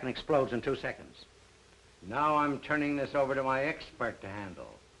snaps back and explodes in 2 seconds. Now I'm turning this over to my expert to handle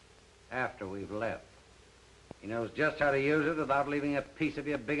after we've left. He knows just how to use it without leaving a piece of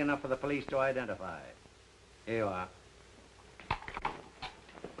you big enough for the police to identify. Here you are.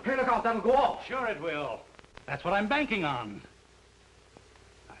 Hey, look out, that'll go off. Sure it will. That's what I'm banking on.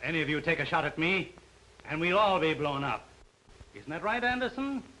 Now, any of you take a shot at me, and we'll all be blown up. Isn't that right,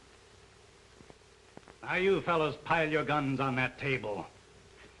 Anderson? Now, you fellows pile your guns on that table.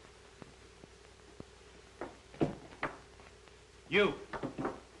 You.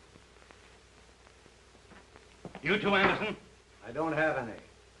 You too, Anderson? I don't have any.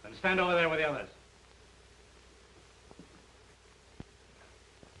 Then stand over there with the others.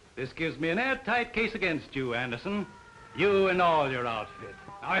 This gives me an airtight case against you, Anderson. You and all your outfit.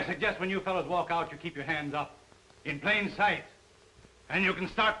 Now, I suggest when you fellows walk out, you keep your hands up. In plain sight. And you can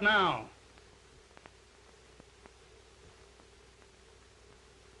start now.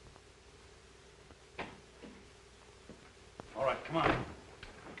 All right, come on.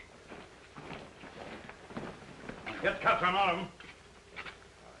 Get cuffs on all of them.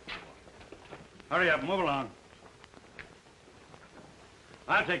 Hurry up, move along.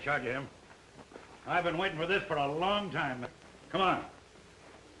 I'll take charge of him. I've been waiting for this for a long time. Come on.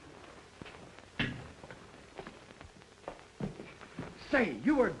 Say,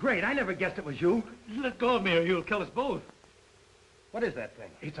 you were great. I never guessed it was you. Let go of me or you'll kill us both. What is that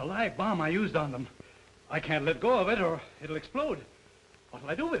thing? It's a live bomb I used on them. I can't let go of it or it'll explode. What'll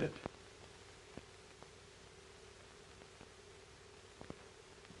I do with it?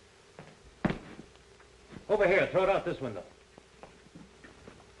 Over here, throw it out this window.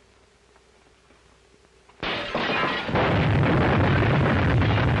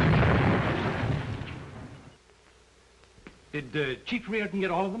 Did Chief Reardon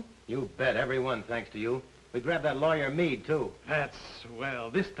get all of them? You bet, every one, thanks to you. We grabbed that lawyer Meade, too. That's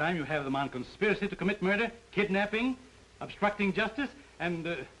swell. This time you have them on conspiracy to commit murder, kidnapping, obstructing justice,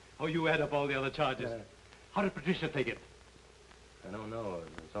 and, oh, you add up all the other charges. How did Patricia take it? I don't know.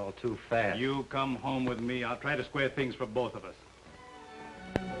 It's all too fast. You come home with me. I'll try to square things for both of us.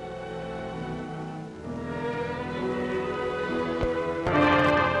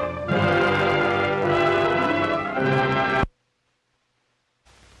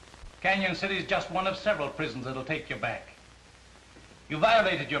 Canyon City's just one of several prisons that'll take you back. You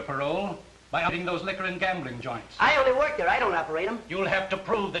violated your parole by operating those liquor and gambling joints. I only work there. I don't operate them. You'll have to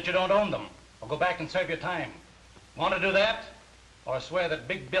prove that you don't own them, or go back and serve your time. Want to do that? Or swear that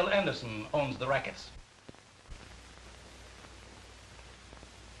Big Bill Anderson owns the rackets?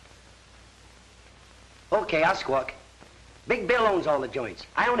 Okay, I'll squawk. Big Bill owns all the joints.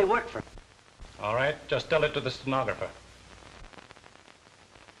 I only work for him. All right, just tell it to the stenographer.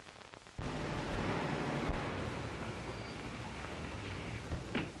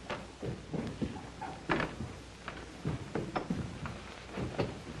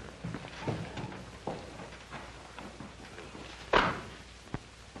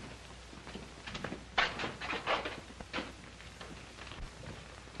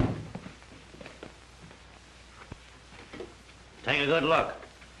 Take a good look.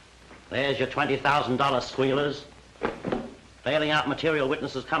 There's your $20,000 squealers. Bailing out material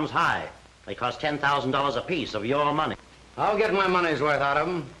witnesses comes high. They cost $10,000 apiece of your money. I'll get my money's worth out of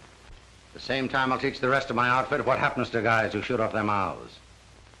them. At the same time, I'll teach the rest of my outfit what happens to guys who shoot off their mouths.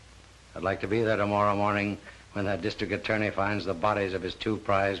 I'd like to be there tomorrow morning when that district attorney finds the bodies of his two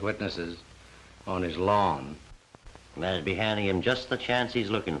prize witnesses on his lawn. That'd be handing him just the chance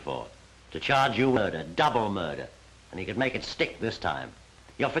he's looking for. To charge you murder, double murder. And he could make it stick this time.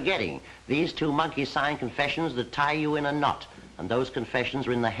 You're forgetting, these two monkeys signed confessions that tie you in a knot, and those confessions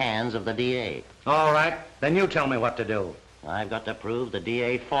are in the hands of the DA. All right, then you tell me what to do. I've got to prove the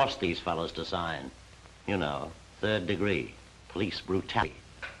DA forced these fellows to sign. You know, third degree, police brutality.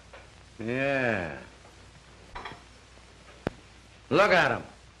 Yeah. Look at him.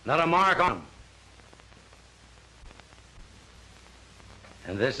 Not a mark on him.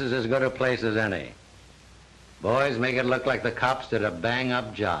 And this is as good a place as any. Boys, make it look like the cops did a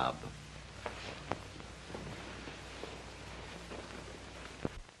bang-up job.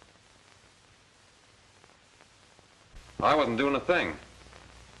 I wasn't doing a thing.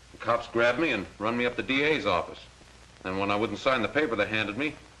 The cops grabbed me and run me up the DA's office. And when I wouldn't sign the paper they handed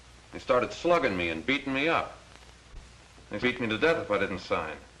me, they started slugging me and beating me up. They beat me to death if I didn't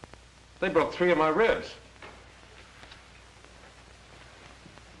sign. They broke 3 of my ribs.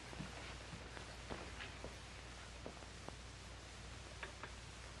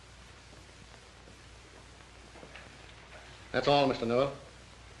 That's all, Mr. Newell.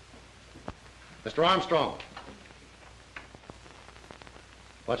 Mr. Armstrong.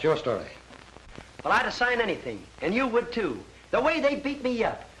 What's your story? Well, I'd have signed anything, and you would too. The way they beat me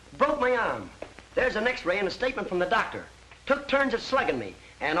up, broke my arm. There's an x-ray and a statement from the doctor. Took turns at slugging me,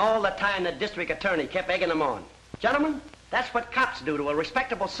 and all the time the district attorney kept egging them on. Gentlemen, that's what cops do to a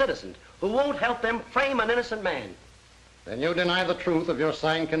respectable citizen who won't help them frame an innocent man. Then you deny the truth of your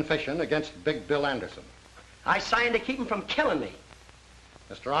signed confession against Big Bill Anderson. I signed to keep him from killing me.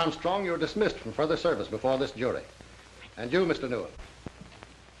 Mr. Armstrong, you're dismissed from further service before this jury. And you, Mr. Newell.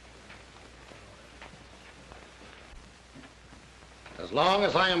 As long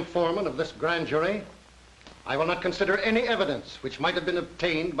as I am foreman of this grand jury, I will not consider any evidence which might have been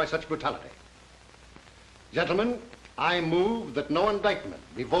obtained by such brutality. Gentlemen, I move that no indictment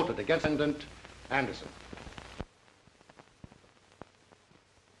be voted against Defendant Anderson.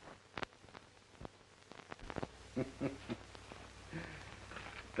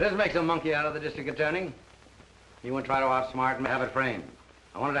 This makes a monkey out of the district attorney. He won't try to outsmart and have it framed.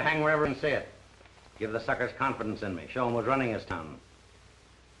 I wanted to hang wherever and see it. Give the suckers confidence in me. Show them who's running his town.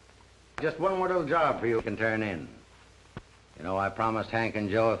 Just one more little job for you can turn in. You know, I promised Hank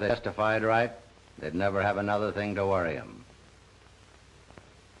and Joe if they testified right, they'd never have another thing to worry them.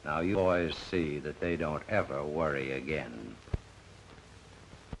 Now, you boys see that they don't ever worry again.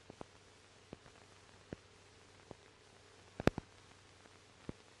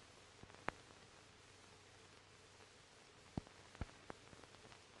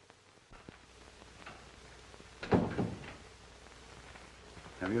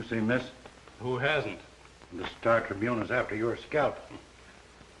 Have you seen this? Who hasn't? The Star Tribune is after your scalp.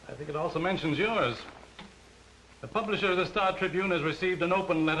 I think it also mentions yours. The publisher of the Star Tribune has received an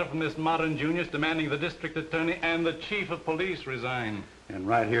open letter from this modern Junius demanding the district attorney and the chief of police resign. And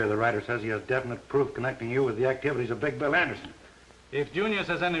right here, the writer says he has definite proof connecting you with the activities of Big Bill Anderson. If Junius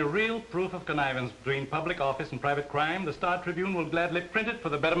has any real proof of connivance between public office and private crime, the Star Tribune will gladly print it for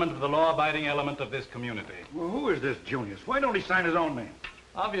the betterment of the law-abiding element of this community. Well, who is this Junius? Why don't he sign his own name?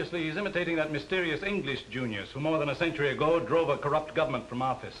 Obviously, he's imitating that mysterious English Junius who more than a century ago drove a corrupt government from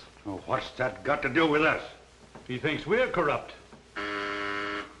office. Oh, what's that got to do with us? He thinks we're corrupt.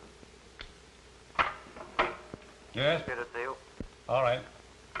 Yes? All right.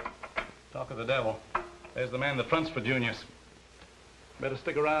 Talk of the devil. There's the man that fronts for Junius. Better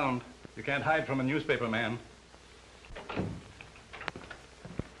stick around. You can't hide from a newspaper man.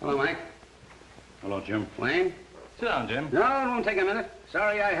 Hello, Mike. Hello, Jim. Wayne? Sit down, Jim. No, it won't take a minute.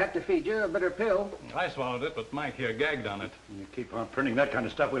 Sorry I had to feed you a bitter pill. I swallowed it, but Mike here gagged on it. You keep on printing that kind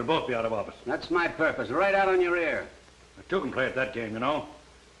of stuff, we'll both be out of office. That's my purpose, right out on your ear. I too can play at that game, you know.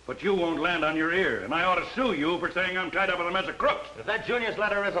 But you won't land on your ear, and I ought to sue you for saying I'm tied up with a mess of crooks. If that Junius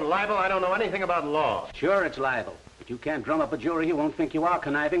letter isn't libel, I don't know anything about law. Sure, it's libel. But you can't drum up a jury who won't think you are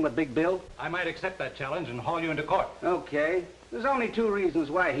conniving with Big Bill. I might accept that challenge and haul you into court. Okay. There's only two reasons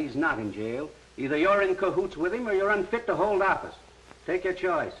why he's not in jail. Either you're in cahoots with him or you're unfit to hold office. Take your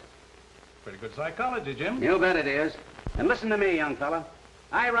choice. Pretty good psychology, Jim. You bet it is. And listen to me, young fella.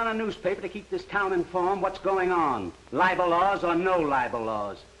 I run a newspaper to keep this town informed what's going on. Libel laws or no libel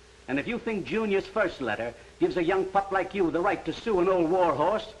laws. And if you think Junior's first letter gives a young pup like you the right to sue an old war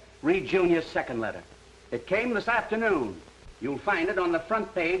horse, read Junior's second letter. It came this afternoon. You'll find it on the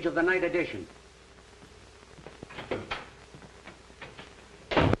front page of the night edition.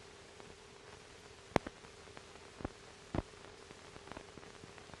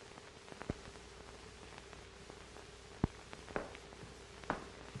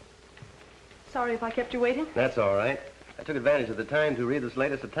 Sorry if I kept you waiting. That's all right. I took advantage of the time to read this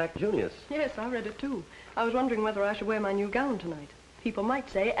latest attack, Junius. Yes, I read it too. I was wondering whether I should wear my new gown tonight. People might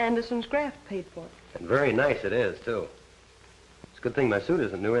say Anderson's graft paid for it. And very nice it is, too. It's a good thing my suit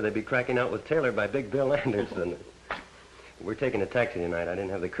isn't newer. They'd be cracking out with Taylor by Big Bill Anderson. We're taking a taxi tonight. I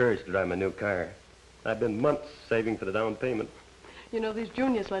didn't have the courage to drive my new car. I've been months saving for the down payment. You know, these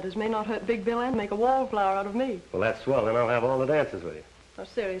Junius letters may not hurt Big Bill and make a wallflower out of me. Well, that's swell. Then I'll have all the dances with you. Oh,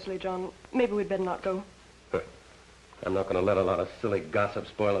 seriously, John, maybe we'd better not go. I'm not going to let a lot of silly gossip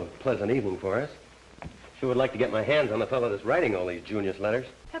spoil a pleasant evening for us. Sure would like to get my hands on the fellow that's writing all these Junius letters.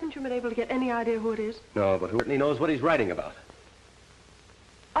 Haven't you been able to get any idea who it is? No, but who certainly knows what he's writing about?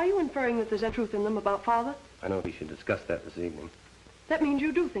 Are you inferring that there's any truth in them about Father? I know we should discuss that this evening. That means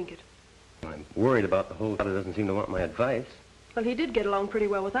you do think it. I'm worried about the whole Father doesn't seem to want my advice. Well, he did get along pretty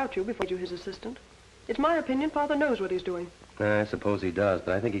well without you before you were his assistant. It's my opinion Father knows what he's doing. I suppose he does,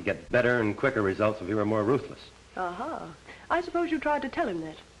 but I think he'd get better and quicker results if he were more ruthless. Aha. I suppose you tried to tell him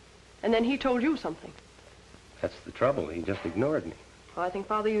that. And then he told you something. That's the trouble. He just ignored me. Well, I think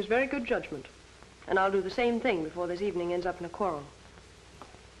Father used very good judgment. And I'll do the same thing before this evening ends up in a quarrel.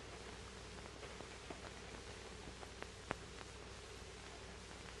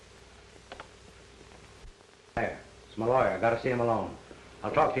 There. It's my lawyer. I gotta see him alone.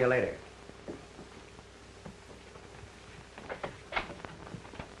 I'll talk to you later.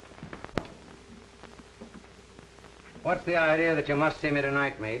 What's the idea that you must see me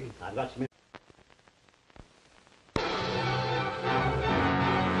tonight, Meade? I've got some...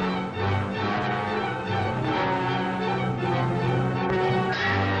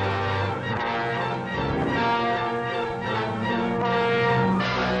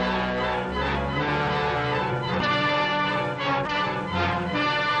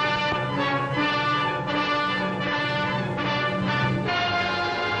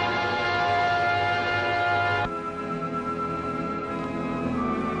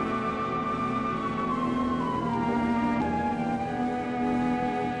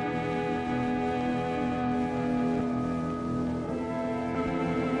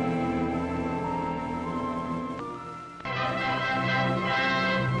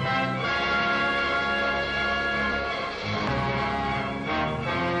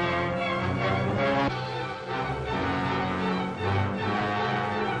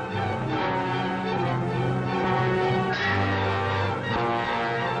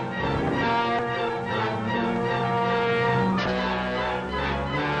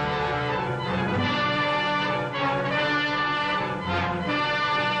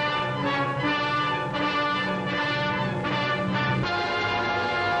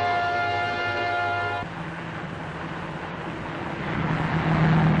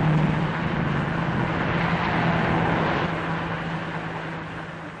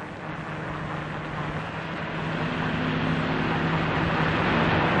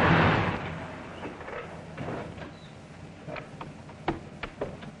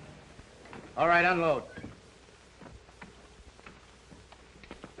 All right, unload.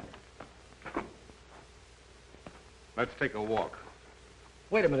 Let's take a walk.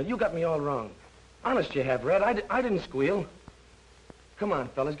 Wait a minute, you got me all wrong. Honest you have, Red. I didn't squeal. Come on,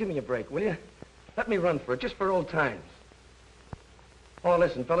 fellas, give me a break, will you? Let me run for it, just for old times. Oh,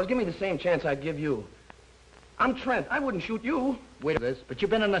 listen, fellas, give me the same chance I'd give you. I'm Trent. I wouldn't shoot you. Wait a minute, but you've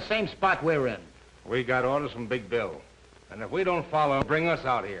been in the same spot we're in. We got orders from Big Bill. And if we don't follow, bring us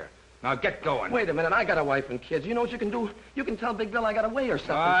out here. Now get going. Wait a minute, I got a wife and kids. You know what you can do? You can tell Big Bill I got away or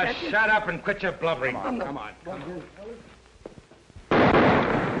something, can't you? Shut up and quit your blubbering. Come on.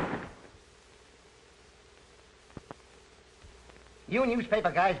 You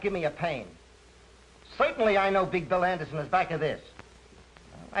newspaper guys give me a pain. Certainly I know Big Bill Anderson is back of this.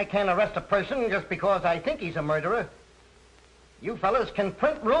 I can't arrest a person just because I think he's a murderer. You fellas can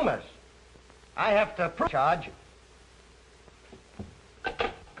print rumors. I have to prove charge.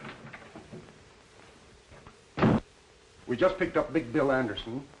 We just picked up Big Bill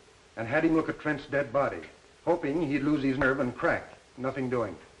Anderson and had him look at Trent's dead body, hoping he'd lose his nerve and crack. Nothing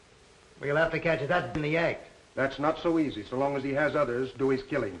doing. We'll have to catch that in the act. That's not so easy, so long as he has others do his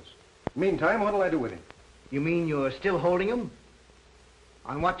killings. Meantime, what'll I do with him? You mean you're still holding him?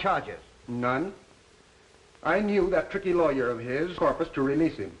 On what charges? None. I knew that tricky lawyer of his, Corpus, to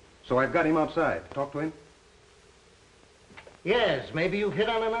release him. So I've got him outside. Talk to him. Yes, maybe you've hit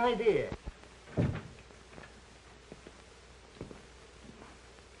on an idea.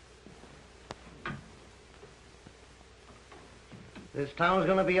 This town's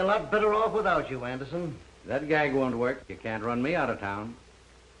gonna be a lot better off without you, Anderson. That gag won't work. You can't run me out of town.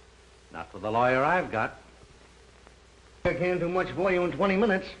 Not with the lawyer I've got. I can't do much for you in 20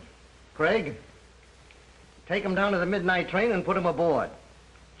 minutes. Craig, take him down to the midnight train and put him aboard.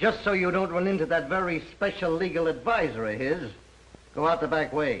 Just so you don't run into that very special legal advisor of his. Go out the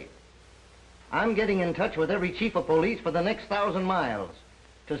back way. I'm getting in touch with every chief of police for the next 1,000 miles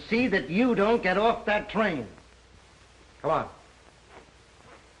to see that you don't get off that train. Come on.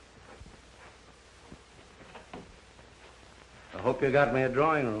 I hope you got me a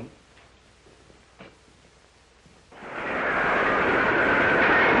drawing room.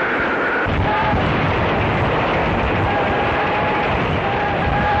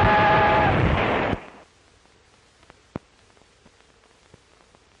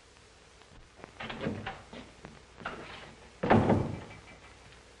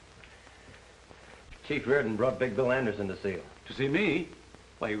 Chief Reardon brought Big Bill Anderson to see you. To see me?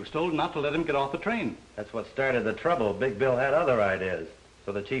 Why, he was told not to let him get off the train. That's what started the trouble. Big Bill had other ideas.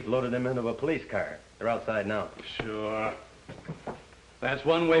 So the chief loaded him into a police car. They're outside now. Sure. That's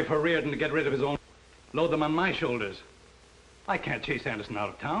one way for Reardon to get rid of his own. Load them on my shoulders. I can't chase Anderson out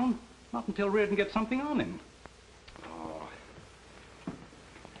of town. Not until Reardon gets something on him. Oh.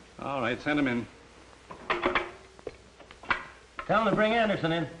 All right, send him in. Tell him to bring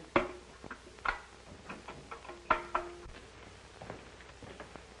Anderson in.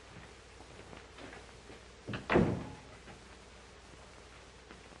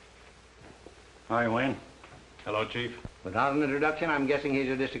 Hi, Wayne. Hello, Chief. Without an introduction, I'm guessing he's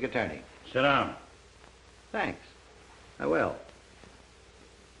your district attorney. Sit down. Thanks. I will.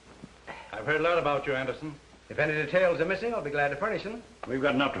 I've heard a lot about you, Anderson. If any details are missing, I'll be glad to furnish them. We've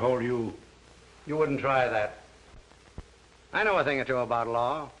got enough to hold you. You wouldn't try that. I know a thing or two about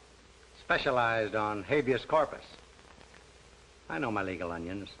law. Specialized on habeas corpus. I know my legal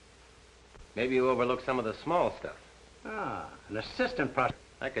onions. Maybe you overlooked some of the small stuff. Ah, an assistant prosecutor.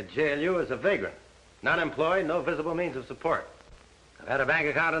 I could jail you as a vagrant. Not employed, no visible means of support. I've had a bank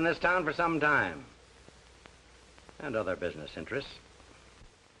account in this town for some time. And other business interests.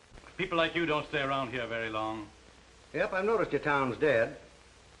 People like you don't stay around here very long. Yep, I've noticed your town's dead.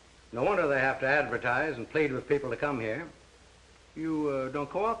 No wonder they have to advertise and plead with people to come here. You don't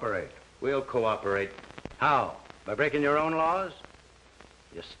cooperate. We'll cooperate. How? By breaking your own laws?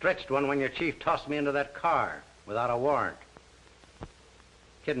 You stretched one when your chief tossed me into that car without a warrant.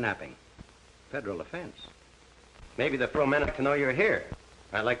 Kidnapping. Federal offense. Maybe the pro men like to know you're here.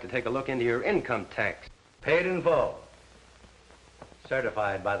 I'd like to take a look into your income tax. Paid in full.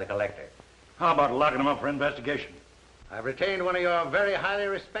 Certified by the collector. How about locking him up for investigation? I've retained one of your very highly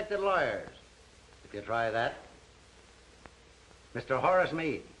respected lawyers. If you try that. Mr. Horace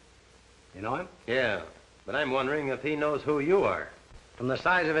Meade. You know him? Yeah, but I'm wondering if he knows who you are. From the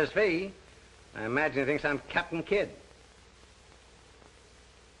size of his fee, I imagine he thinks I'm Captain Kidd.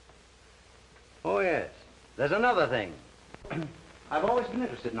 Oh, yes. There's another thing. I've always been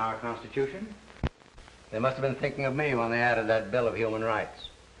interested in our Constitution. They must have been thinking of me when they added that Bill of Human Rights.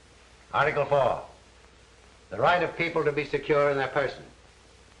 Article 4. The right of people to be secure in their person.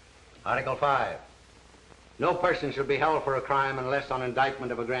 Article 5. No person shall be held for a crime unless on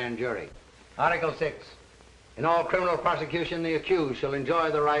indictment of a grand jury. Article 6. In all criminal prosecution, the accused shall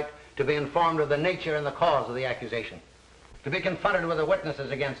enjoy the right to be informed of the nature and the cause of the accusation, to be confronted with the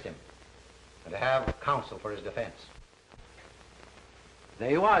witnesses against him, and to have counsel for his defense. There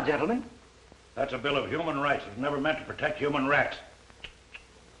you are, gentlemen. That's a Bill of Human Rights. It was never meant to protect human rats.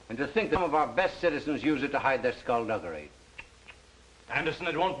 And to think that some of our best citizens use it to hide their skullduggery. Anderson,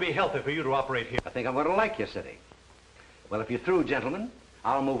 it won't be healthy for you to operate here. I think I'm going to like your city. Well, if you're through, gentlemen,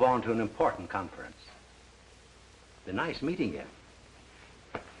 I'll move on to an important conference. It's nice meeting you.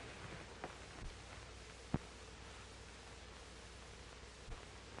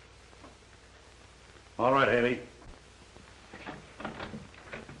 All right, Haley.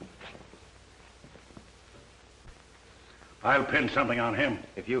 I'll pin something on him.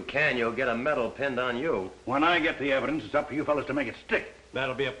 If you can, you'll get a medal pinned on you. When I get the evidence, it's up to you fellas to make it stick.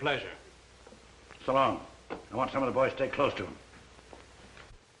 That'll be a pleasure. So long. I want some of the boys to stay close to him.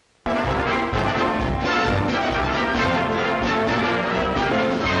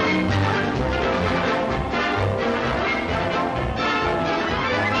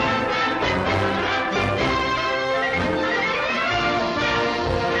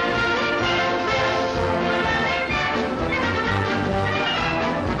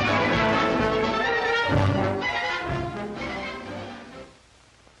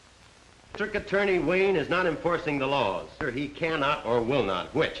 District Attorney Wayne is not enforcing the laws. He cannot or will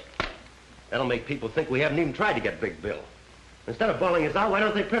not. Which? That'll make people think we haven't even tried to get Big Bill. Instead of bawling us out, why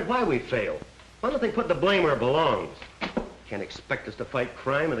don't they print why we failed? Why don't they put the blame where it belongs? Can't expect us to fight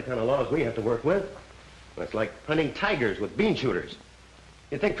crime and the kind of laws we have to work with. It's like hunting tigers with bean shooters.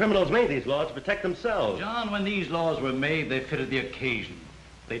 You'd think criminals made these laws to protect themselves. John, when these laws were made, they fitted the occasion.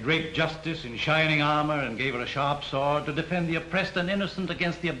 They draped justice in shining armor and gave her a sharp sword to defend the oppressed and innocent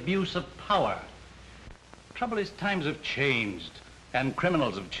against the abuse of power. Trouble is, times have changed, and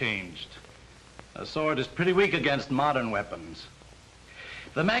criminals have changed. A sword is pretty weak against modern weapons.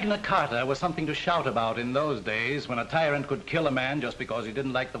 The Magna Carta was something to shout about in those days when a tyrant could kill a man just because he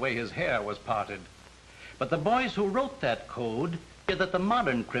didn't like the way his hair was parted. But the boys who wrote that code said that the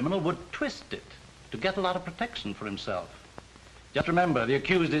modern criminal would twist it to get a lot of protection for himself. Just remember, the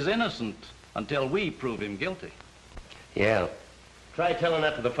accused is innocent until we prove him guilty. Yeah. Try telling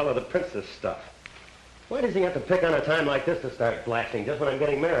that to the fellow that prints this stuff. Why does he have to pick on a time like this to start blasting just when I'm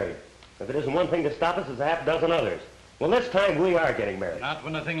getting married? If it isn't one thing to stop us, it's a half dozen others. Well, this time we are getting married. Not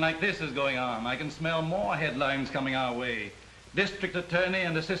when a thing like this is going on. I can smell more headlines coming our way. District attorney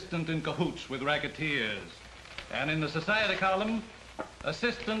and assistant in cahoots with racketeers. And in the society column,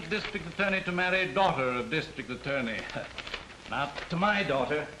 assistant district attorney to marry daughter of district attorney. Not to my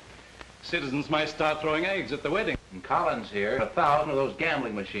daughter. Citizens might start throwing eggs at the wedding. And Collins here, 1,000 of those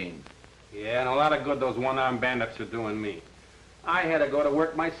gambling machines. Yeah, and a lot of good those one-armed bandits are doing me. I had to go to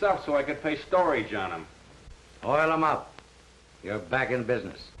work myself so I could pay storage on them. Oil them up. You're back in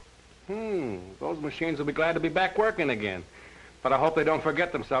business. Those machines will be glad to be back working again. But I hope they don't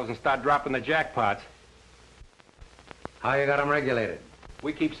forget themselves and start dropping the jackpots. How you got them regulated?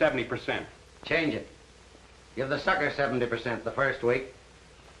 We keep 70%. Change it. Give the sucker 70% the first week.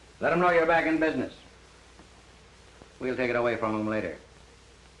 Let them know you're back in business. We'll take it away from them later.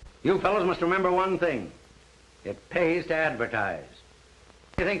 You fellows must remember one thing. It pays to advertise.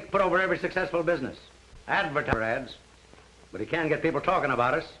 You think put over every successful business. Advertise ads. But you can't get people talking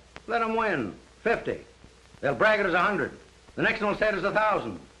about us. Let them win. 50. They'll brag it as 100. The next one will say it as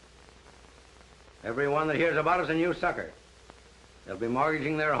 1,000. Everyone that hears about us a new sucker. They'll be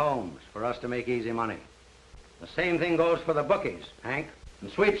mortgaging their homes for us to make easy money. The same thing goes for the bookies, Hank,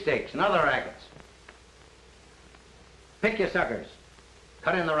 and sweepstakes and other rackets. Pick your suckers.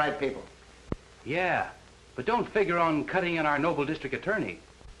 Cut in the right people. Yeah, but don't figure on cutting in our noble district attorney.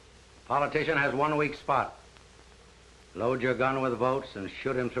 Politician has one weak spot. Load your gun with votes and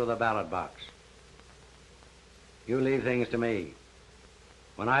shoot him through the ballot box. You leave things to me.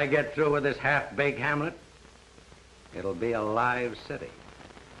 When I get through with this half-baked hamlet, it'll be a live city.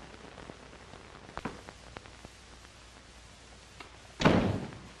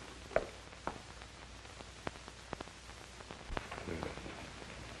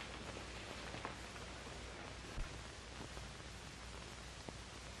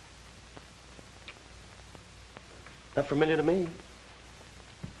 Not familiar to me.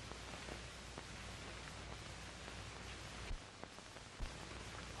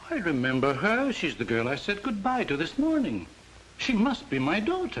 I remember her. She's the girl I said goodbye to this morning. She must be my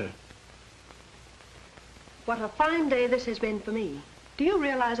daughter. What a fine day this has been for me. Do you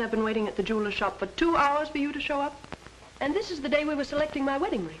realize I've been waiting at the jeweler's shop for 2 hours for you to show up? And this is the day we were selecting my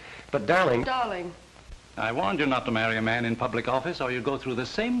wedding ring. But, darling... Darling. I warned you not to marry a man in public office or you'll go through the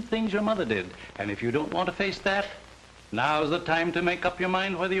same things your mother did. And if you don't want to face that, now's the time to make up your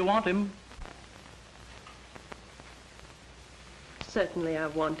mind whether you want him. Certainly I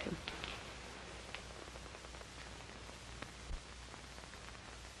want him.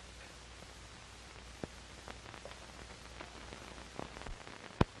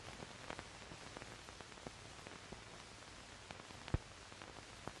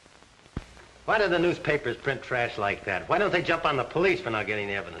 Why do the newspapers print trash like that? Why don't they jump on the police for not getting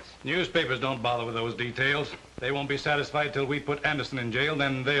the evidence? Newspapers don't bother with those details. They won't be satisfied till we put Anderson in jail,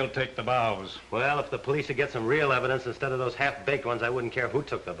 then they'll take the vows. Well, if the police would get some real evidence instead of those half-baked ones, I wouldn't care who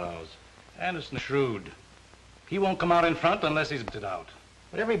took the vows. Anderson's shrewd. He won't come out in front unless he's it out.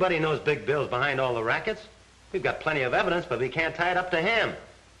 But everybody knows Big Bill's behind all the rackets. We've got plenty of evidence, but we can't tie it up to him.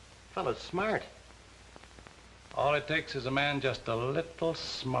 Fellow's smart. All it takes is a man just a little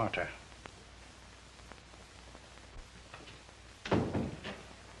smarter.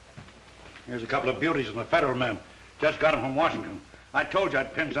 Here's a couple of beauties from the federal men. Just got them from Washington. I told you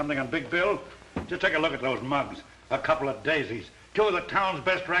I'd pin something on Big Bill. Just take a look at those mugs. A couple of daisies. Two of the town's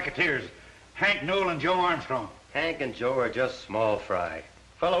best racketeers. Hank Newell and Joe Armstrong. Hank and Joe are just small fry.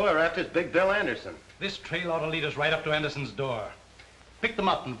 Fellow we're after is Big Bill Anderson. This trail ought to lead us right up to Anderson's door. Pick them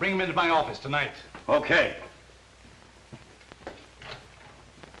up and bring them into my office tonight. Okay.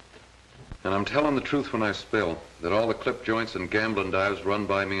 And I'm telling the truth when I spill that all the clip joints and gambling dives run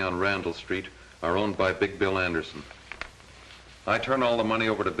by me on Randall Street are owned by Big Bill Anderson. I turn all the money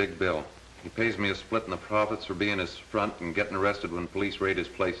over to Big Bill. He pays me a split in the profits for being his front and getting arrested when police raid his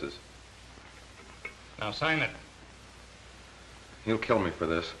places. Now sign it. He'll kill me for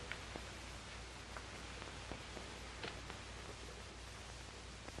this.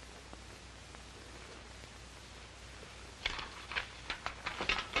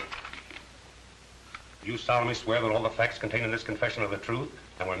 You solemnly swear that all the facts contained in this confession are the truth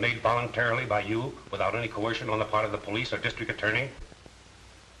and were made voluntarily by you without any coercion on the part of the police or district attorney?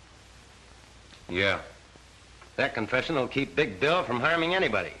 Yeah. That confession will keep Big Bill from harming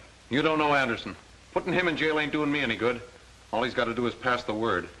anybody. You don't know Anderson. Putting him in jail ain't doing me any good. All he's got to do is pass the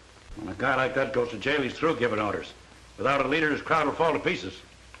word. When a guy like that goes to jail, he's through giving orders. Without a leader, his crowd will fall to pieces.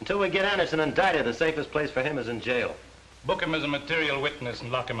 Until we get Anderson indicted, the safest place for him is in jail. Book him as a material witness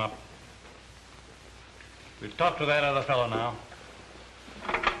and lock him up. We'll talk to that other fellow now.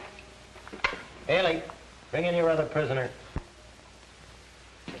 Haley, bring in your other prisoner.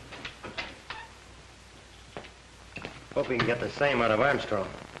 Hope we can get the same out of Armstrong.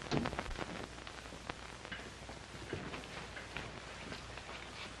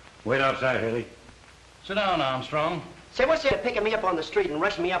 Wait outside, Haley. Sit down, Armstrong. Say, what's there picking me up on the street and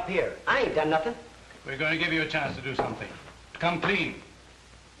rushing me up here? I ain't done nothing. We're going to give you a chance to do something. Come clean.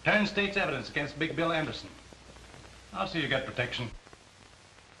 Turn state's evidence against Big Bill Anderson. I'll see you get protection.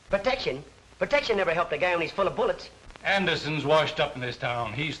 Protection? Protection never helped a guy when he's full of bullets. Anderson's washed up in this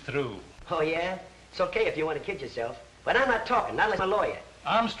town. He's through. Oh, yeah? It's okay if you want to kid yourself. But I'm not talking, not unless I'm a lawyer.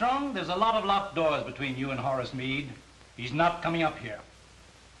 Armstrong, there's a lot of locked doors between you and Horace Meade. He's not coming up here.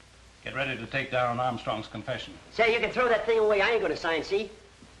 Get ready to take down Armstrong's confession. Say, you can throw that thing away. I ain't going to sign, see?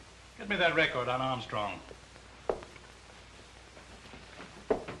 Get me that record on Armstrong.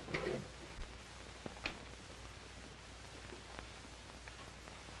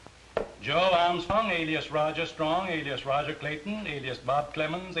 Joe Armstrong, alias Roger Strong, alias Roger Clayton, alias Bob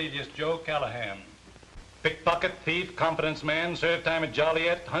Clemens, alias Joe Callahan. Pickpocket, thief, confidence man, served time at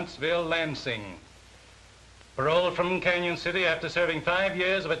Joliet, Huntsville, Lansing. Paroled from Canyon City after serving 5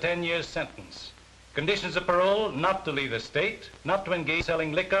 years of a 10-year sentence. Conditions of parole, not to leave the state, not to engage in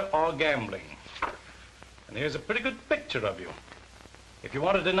selling liquor or gambling. And here's a pretty good picture of you. If you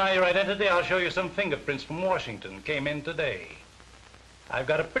want to deny your identity, I'll show you some fingerprints from Washington, came in today. I've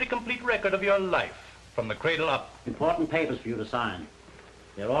got a pretty complete record of your life, from the cradle up. Important papers for you to sign.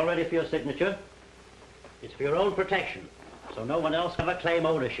 They're all ready for your signature. It's for your own protection, so no one else can ever claim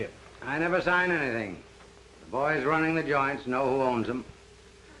ownership. I never sign anything. The boys running the joints know who owns them.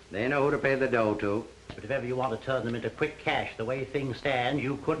 They know who to pay the dough to. But if ever you want to turn them into quick cash, the way things stand,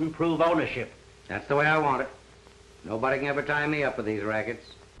 you couldn't prove ownership. That's the way I want it. Nobody can ever tie me up with these rackets.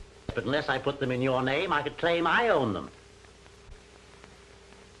 But unless I put them in your name, I could claim I own them.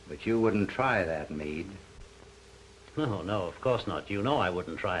 But you wouldn't try that, Meade. No, no, of course not. You know I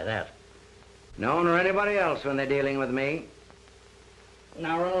wouldn't try that. No one or anybody else when they're dealing with me.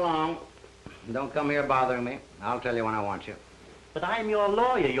 Now run along. Don't come here bothering me. I'll tell you when I want you. But I'm your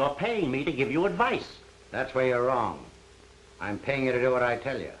lawyer. You're paying me to give you advice. That's where you're wrong. I'm paying you to do what I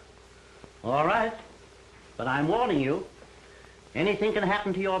tell you. All right. But I'm warning you. Anything can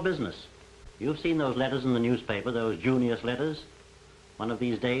happen to your business. You've seen those letters in the newspaper, those Junius letters. One of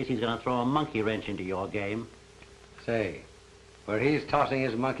these days, he's going to throw a monkey wrench into your game. Say, where he's tossing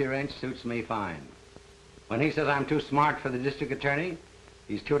his monkey wrench suits me fine. When he says I'm too smart for the district attorney,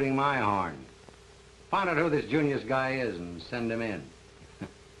 he's tooting my horn. Find out who this Junius guy is and send him in.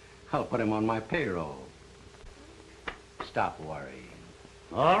 I'll put him on my payroll. Stop worrying.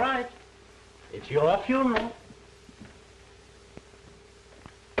 All right. It's your funeral.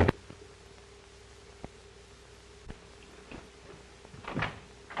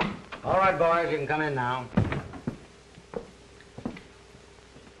 All right, boys, you can come in now.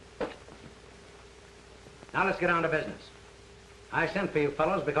 Now let's get on to business. I sent for you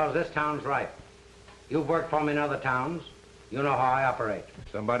fellows because this town's ripe. You've worked for me in other towns. You know how I operate.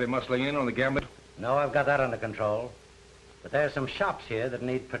 Somebody muscling in on the gambling? No, I've got that under control. But there's some shops here that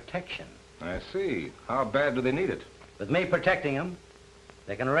need protection. I see. How bad do they need it? With me protecting them,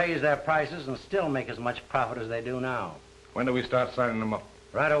 they can raise their prices and still make as much profit as they do now. When do we start signing them up?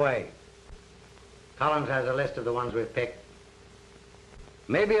 Right away. Collins has a list of the ones we've picked.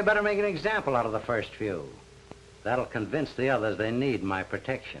 Maybe you better make an example out of the first few. That'll convince the others they need my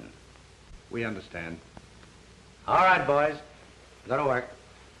protection. We understand. All right, boys. Go to work.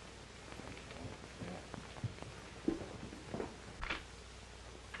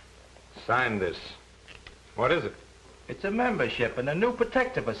 Sign this. What is it? It's a membership in the new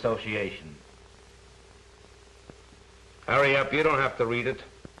Protective Association. Hurry up, you don't have to read it.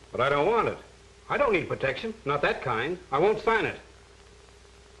 But I don't want it. I don't need protection. Not that kind. I won't sign it.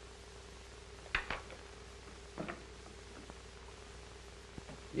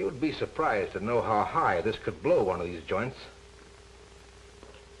 You'd be surprised to know how high this could blow one of these joints.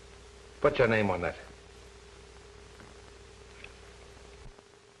 Put your name on that.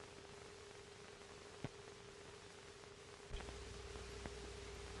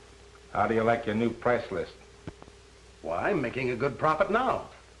 How do you like your new price list? Why, I'm making a good profit now.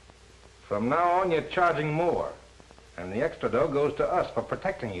 From now on, you're charging more. And the extra dough goes to us for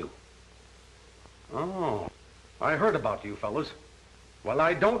protecting you. Oh, I heard about you fellas. Well,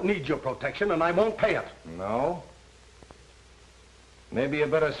 I don't need your protection, and I won't pay it. No? Maybe you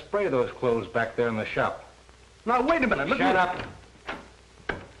better spray those clothes back there in the shop. Now, wait a minute. Shut up.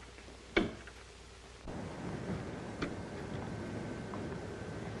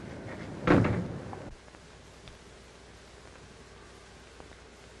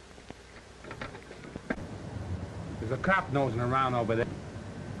 There's a cop nosing around over there.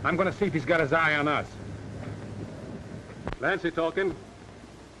 I'm going to see if he's got his eye on us. Lancy talking.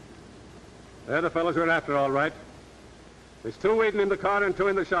 They're the fellows we're after, all right. There's 2 waiting in the car and 2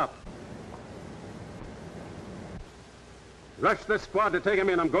 in the shop. Rush this squad to take him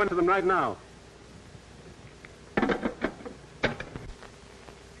in. I'm going to them right now.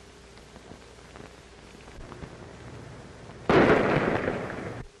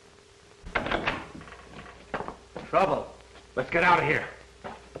 Trouble. Let's get out of here.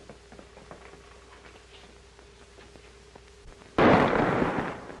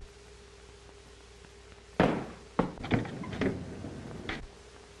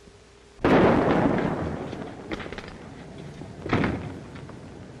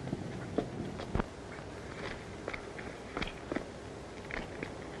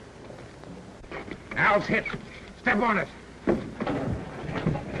 Al's hit. Step on it.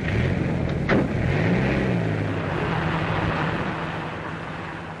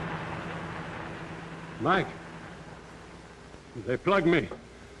 Mike, they plugged me.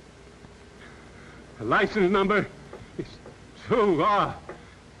 The license number is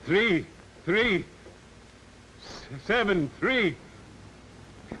 23373.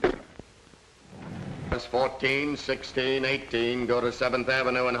 Bus 14, 16, 18, go to 7th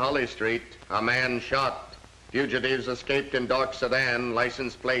Avenue and Holly Street. A man shot. Fugitives escaped in dark sedan,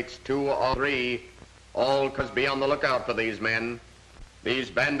 license plates 2 or 3. All cause be on the lookout for these men.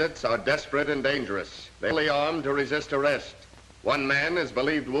 These bandits are desperate and dangerous. They're fully armed to resist arrest. One man is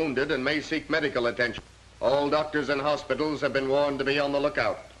believed wounded and may seek medical attention. All doctors and hospitals have been warned to be on the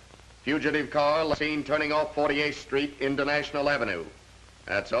lookout. Fugitive car seen turning off 48th Street into National Avenue.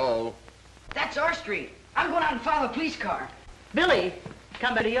 That's all. That's our street. I'm going out and follow the police car. Billy,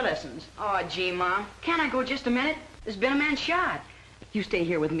 come back to your lessons. Oh, gee, Mom. Can't I go just a minute? There's been a man shot. You stay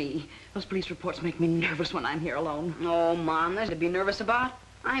here with me. Those police reports make me nervous when I'm here alone. Oh, Mom, there's to be nervous about.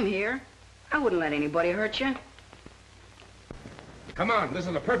 I'm here. I wouldn't let anybody hurt you. Come on, this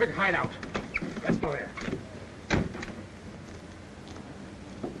is a perfect hideout. Let's go there.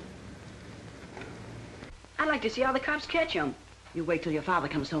 I'd like to see how the cops catch him. You wait till your father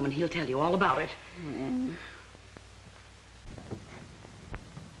comes home and he'll tell you all about it.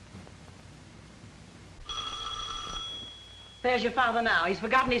 there's your father now. He's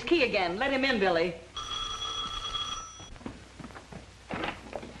forgotten his key again. Let him in, Billy.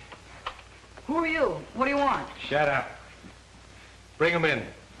 Who are you? What do you want? Shut up. Bring him in.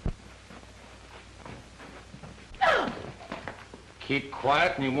 Keep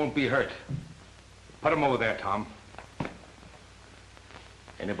quiet and you won't be hurt. Put him over there, Tom.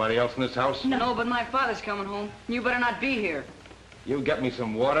 Anybody else in this house? No, but my father's coming home. You better not be here. You get me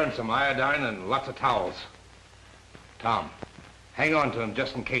some water and some iodine and lots of towels. Tom, hang on to him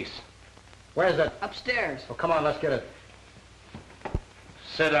just in case. Where's it? Upstairs. Well, come on, let's get it.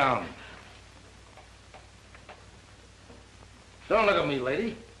 Sit down. Don't look at me,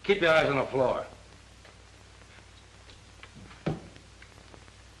 lady. Keep your eyes on the floor.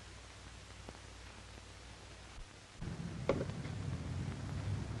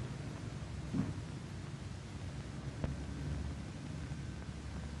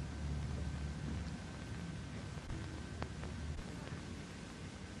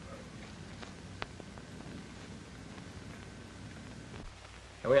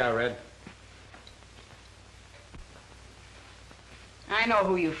 Here we are, Red. I know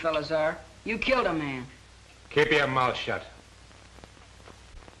who you fellas are. You killed a man. Keep your mouth shut.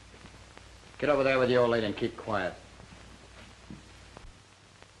 Get over there with the old lady and keep quiet.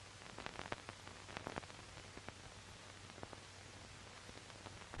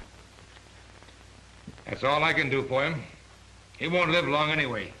 That's all I can do for him. He won't live long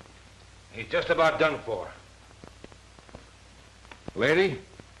anyway. He's just about done for. Lady,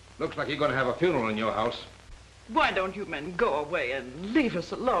 looks like you're going to have a funeral in your house. Why don't you men go away and leave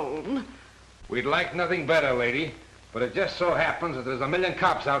us alone? We'd like nothing better, lady, but it just so happens that there's a million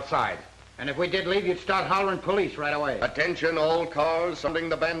cops outside. And if we did leave, you'd start hollering police right away. Attention all cars surrounding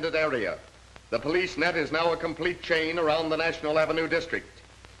the bandit area. The police net is now a complete chain around the National Avenue district.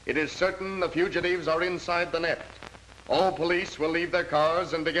 It is certain the fugitives are inside the net. All police will leave their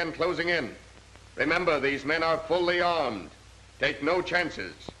cars and begin closing in. Remember, these men are fully armed. Take no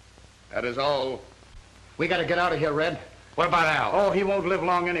chances. That is all. We gotta get out of here, Red. What about Al? Oh, he won't live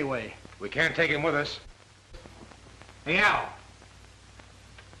long anyway. We can't take him with us. Hey, Al.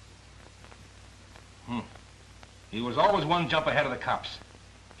 He was always one jump ahead of the cops.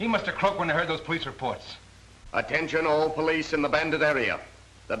 He must have croaked when they heard those police reports. Attention all police in the bandit area.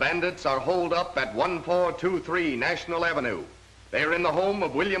 The bandits are holed up at 1423 National Avenue. They are in the home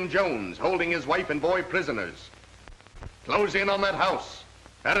of William Jones, holding his wife and boy prisoners. Close in on that house.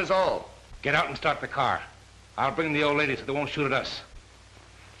 That is all. Get out and start the car. I'll bring the old lady so they won't shoot at us.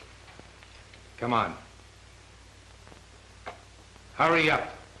 Come on. Hurry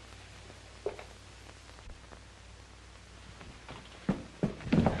up.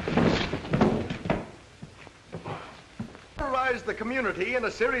 Terrorized the community in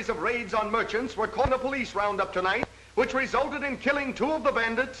a series of raids on merchants were caught in a police roundup tonight, which resulted in killing 2 of the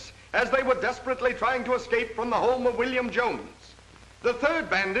bandits as they were desperately trying to escape from the home of William Jones. The 3rd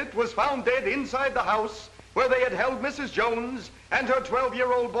bandit was found dead inside the house where they had held Mrs. Jones and her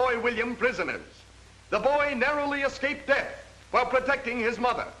 12-year-old boy William prisoners. The boy narrowly escaped death while protecting his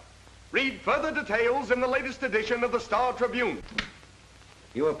mother. Read further details in the latest edition of the Star Tribune.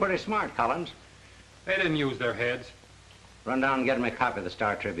 You were pretty smart, Collins. They didn't use their heads. Run down and get him a copy of the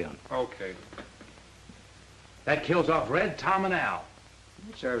Star Tribune. Okay. That kills off Red, Tom, and Al.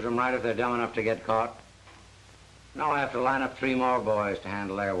 It serves them right if they're dumb enough to get caught. Now I have to line up 3 more boys to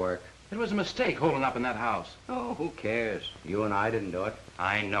handle their work. It was a mistake holding up in that house. Oh, who cares? You and I didn't do it.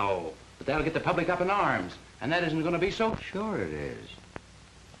 I know. But that'll get the public up in arms. And that isn't going to be so... Sure it is.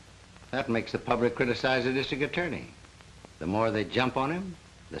 That makes the public criticize the district attorney. The more they jump on him,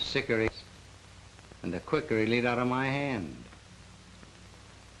 the sicker he is. And the quicker he'll eat out of my hand.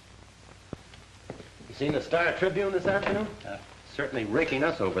 You seen the Star Tribune this afternoon? Certainly raking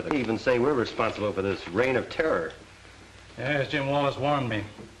us over the... Even say we're responsible for this reign of terror. Yes, Jim Wallace warned me.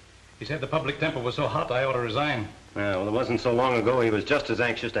 He said the public temper was so hot I ought to resign. Well, it wasn't so long ago he was just as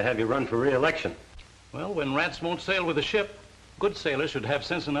anxious to have you run for re-election. Well, when rats won't sail with a ship, good sailors should have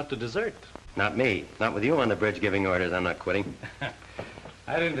sense enough to desert. Not me. Not with you on the bridge giving orders. I'm not quitting.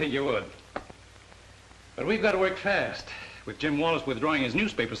 I didn't think you would. But we've got to work fast. With Jim Wallace withdrawing his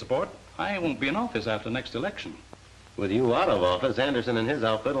newspaper support, I won't be in office after next election. With you out of office, Anderson and his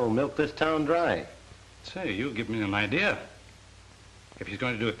outfit will milk this town dry. Say, you give me an idea. If he's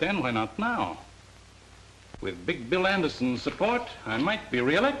going to do it then, why not now? With Big Bill Anderson's support, I might be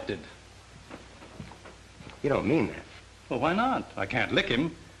re-elected. You don't mean that. Well, why not? I can't lick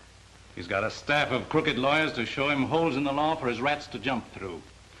him. He's got a staff of crooked lawyers to show him holes in the law for his rats to jump through.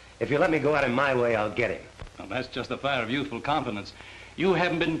 If you let me go at him my way, I'll get him. Well, that's just the fire of youthful confidence. You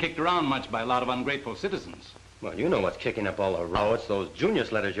haven't been kicked around much by a lot of ungrateful citizens. Well, you know what's kicking up all the row. It's those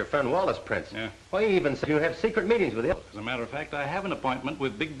Junius letters your friend Wallace prints. Yeah. Why, he even said you have secret meetings with him. As a matter of fact, I have an appointment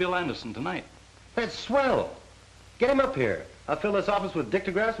with Big Bill Anderson tonight. That's swell. Get him up here. I'll fill this office with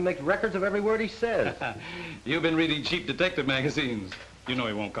dictographs and make records of every word he says. You've been reading cheap detective magazines. You know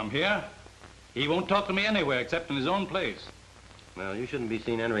he won't come here. He won't talk to me anywhere except in his own place. Well, you shouldn't be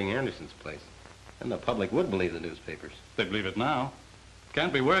seen entering Anderson's place. And the public would believe the newspapers. They believe it now.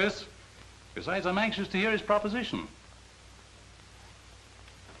 Can't be worse. Besides, I'm anxious to hear his proposition.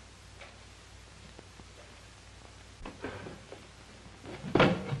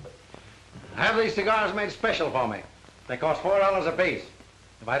 Have these cigars made special for me. They cost $4 apiece.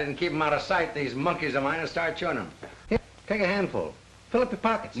 If I didn't keep them out of sight, these monkeys of mine would start chewing them. Here, take a handful. Fill up your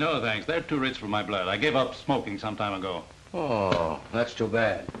pockets. No, thanks. They're too rich for my blood. I gave up smoking some time ago. Oh, that's too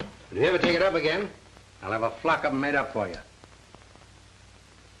bad. If you ever take it up again, I'll have a flock of them made up for you.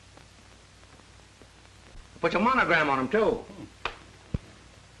 Put your monogram on them, too.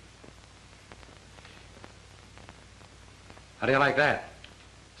 How do you like that?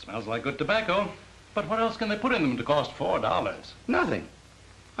 Smells like good tobacco. But what else can they put in them to cost $4? Nothing.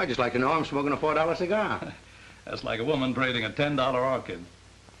 I'd just like to know I'm smoking a $4 cigar. That's like a woman trading a $10 orchid.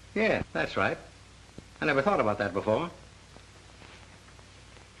 Yeah, that's right. I never thought about that before.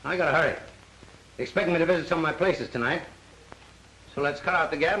 I gotta hurry. They expect me to visit some of my places tonight. So let's cut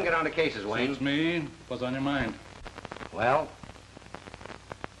out the gab and get on to cases, Wayne. Suits me. What's on your mind? Well,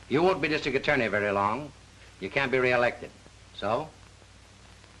 you won't be district attorney very long. You can't be reelected. So,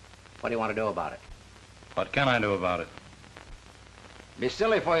 what do you want to do about it? What can I do about it? Be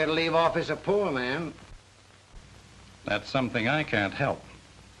silly for you to leave office a poor man. That's something I can't help.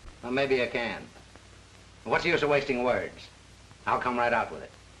 Well, maybe you can. What's the use of wasting words? I'll come right out with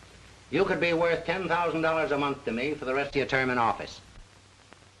it. You could be worth $10,000 a month to me for the rest of your term in office.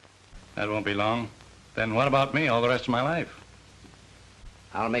 That won't be long. Then what about me all the rest of my life?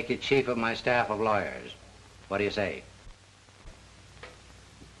 I'll make you chief of my staff of lawyers. What do you say?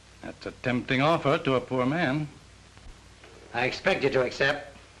 That's a tempting offer to a poor man. I expect you to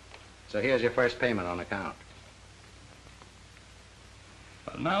accept. So here's your first payment on account.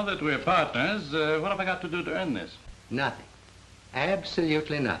 But now that we're partners, what have I got to do to earn this? Nothing.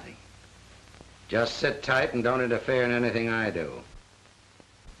 Absolutely nothing. Just sit tight and don't interfere in anything I do.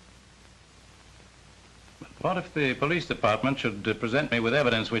 But what if the police department should present me with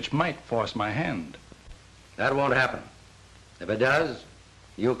evidence which might force my hand? That won't happen. If it does,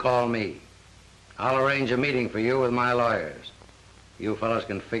 you call me. I'll arrange a meeting for you with my lawyers. You fellows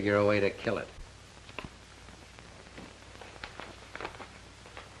can figure a way to kill it.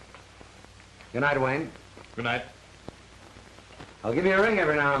 Good night, Wayne. Good night. I'll give you a ring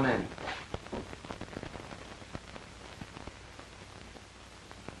every now and then.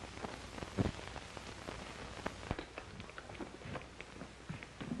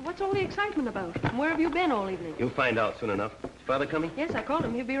 What's all the excitement about? And where have you been all evening? You'll find out soon enough. Is Father coming? Yes, I called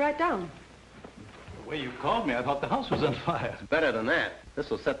him. He'll be right down. The way you called me, I thought the house was on fire. Better than that. This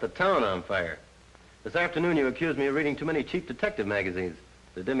will set the town on fire. This afternoon you accused me of reading too many cheap detective magazines.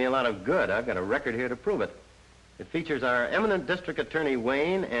 It did me a lot of good. I've got a record here to prove it. It features our eminent district attorney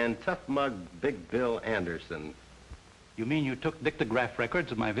Wayne and tough mug Big Bill Anderson. You mean you took dictograph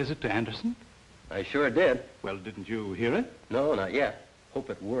records of my visit to Anderson? I sure did. Well, didn't you hear it? No, not yet. Hope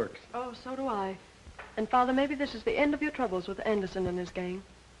it works. Oh, so do I. And, Father, maybe this is the end of your troubles with Anderson and his gang.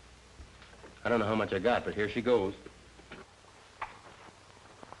 I don't know how much I got, but here she goes.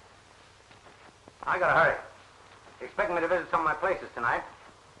 I gotta hurry. You're expecting me to visit some of my places tonight.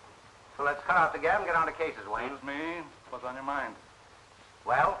 So let's cut out the gab and get on to cases, Wayne. It's me. What's on your mind?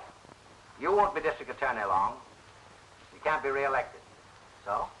 Well, you won't be district attorney long. You can't be reelected.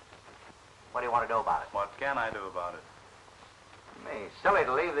 So, what do you want to do about it? What can I do about it? Me, silly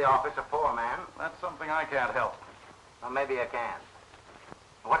to leave the office a poor man. That's something I can't help. Well, maybe you can.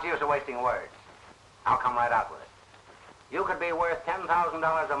 What's the use of wasting words? I'll come right out with it. You could be worth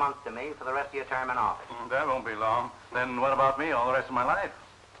 $10,000 a month to me for the rest of your term in office. That won't be long. Then what about me all the rest of my life?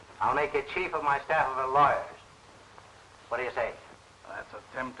 I'll make you chief of my staff of lawyers. What do you say? That's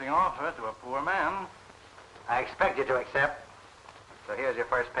a tempting offer to a poor man. I expect you to accept. So here's your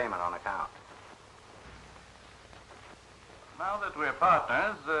first payment on account. Now that we're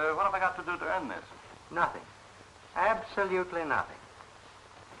partners, what have I got to do to earn this? Nothing. Absolutely nothing.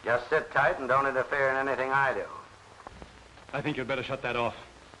 Just sit tight and don't interfere in anything I do. I think you'd better shut that off.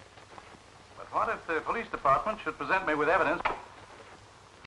 But what if the police department should present me with evidence?